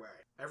Christmas their way.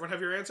 Everyone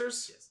have your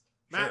answers? Yes.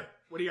 Matt, Sure.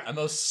 what do you got? A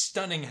most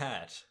stunning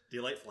hat.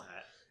 Delightful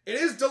hat. It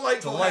is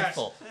delightful.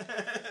 Delightful.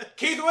 Hat.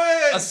 Keith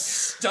wins. A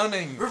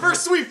stunning.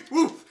 Reverse sweep!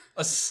 Woo!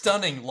 A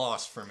stunning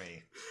loss for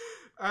me.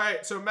 All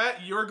right, so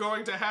Matt, you're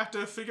going to have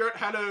to figure out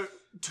how to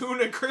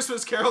tune a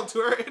Christmas Carol to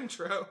our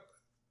intro.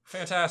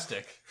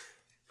 Fantastic.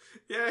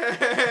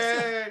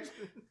 Yay!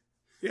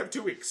 You have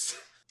 2 weeks,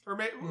 or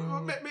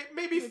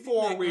maybe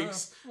 4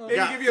 weeks. Maybe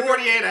Got give you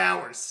 48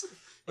 hours.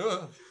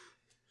 Ugh.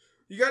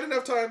 You got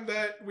enough time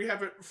that we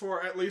have it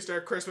for at least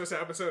our Christmas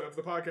episode of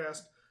the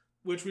podcast,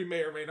 which we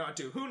may or may not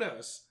do. Who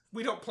knows?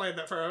 We don't plan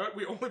that far out.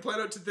 We only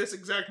plan out to this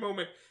exact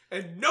moment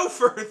and no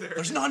further.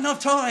 There's not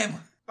enough time.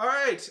 All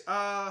right.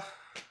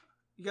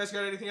 You guys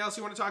got anything else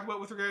you want to talk about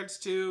with regards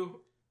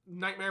to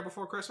Nightmare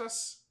Before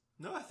Christmas?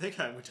 No, I think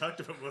we talked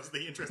about most of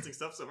the interesting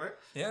stuff so far.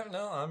 Yeah,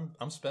 no,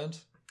 I'm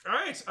spent. All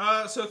right.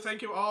 So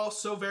thank you all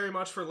so very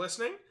much for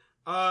listening.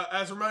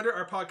 As a reminder,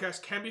 our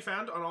podcast can be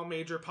found on all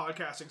major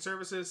podcasting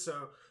services.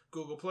 So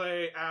Google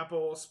Play,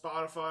 Apple,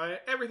 Spotify,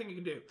 everything you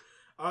can do.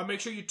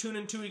 Make sure you tune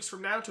in 2 weeks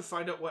from now to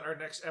find out what our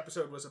next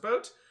episode was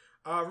about.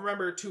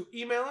 Remember to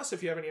email us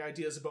if you have any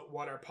ideas about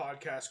what our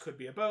podcast could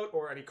be about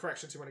or any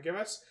corrections you want to give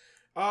us.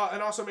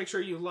 And also make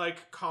sure you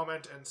like,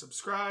 comment, and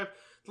subscribe.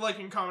 The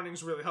liking and commenting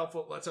is really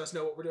helpful. It lets us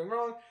know what we're doing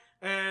wrong.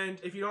 And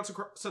if you don't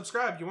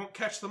subscribe, you won't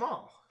catch them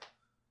all.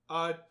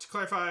 To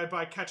clarify,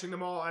 by catching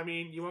them all, I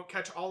mean you won't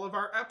catch all of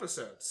our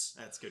episodes.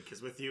 That's good,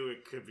 because with you,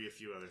 it could be a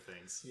few other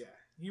things. Yeah.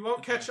 You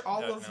won't catch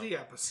all No, of no. the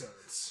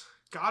episodes.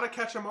 Gotta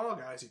catch them all,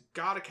 guys. You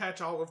gotta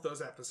catch all of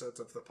those episodes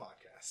of the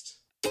podcast.